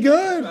you any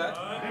good.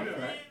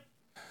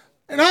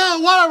 And oh,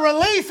 what a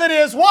relief it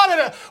is.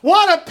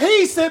 What a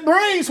peace it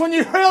brings when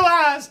you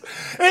realize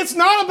it's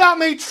not about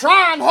me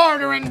trying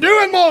harder and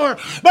doing more,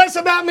 but it's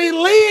about me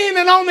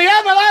leaning on the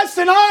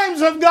everlasting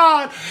arms of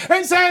God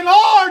and saying,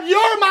 Lord,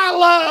 you're my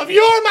love,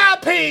 you're my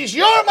peace,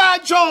 you're my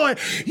joy,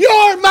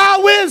 you're my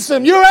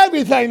wisdom, you're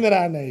everything that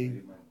I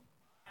need.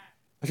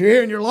 If you're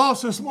here and you're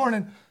lost this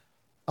morning,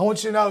 I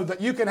want you to know that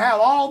you can have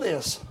all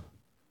this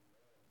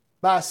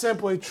by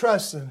simply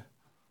trusting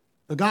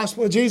the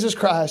gospel of Jesus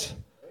Christ,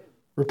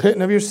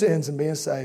 repenting of your sins and being saved.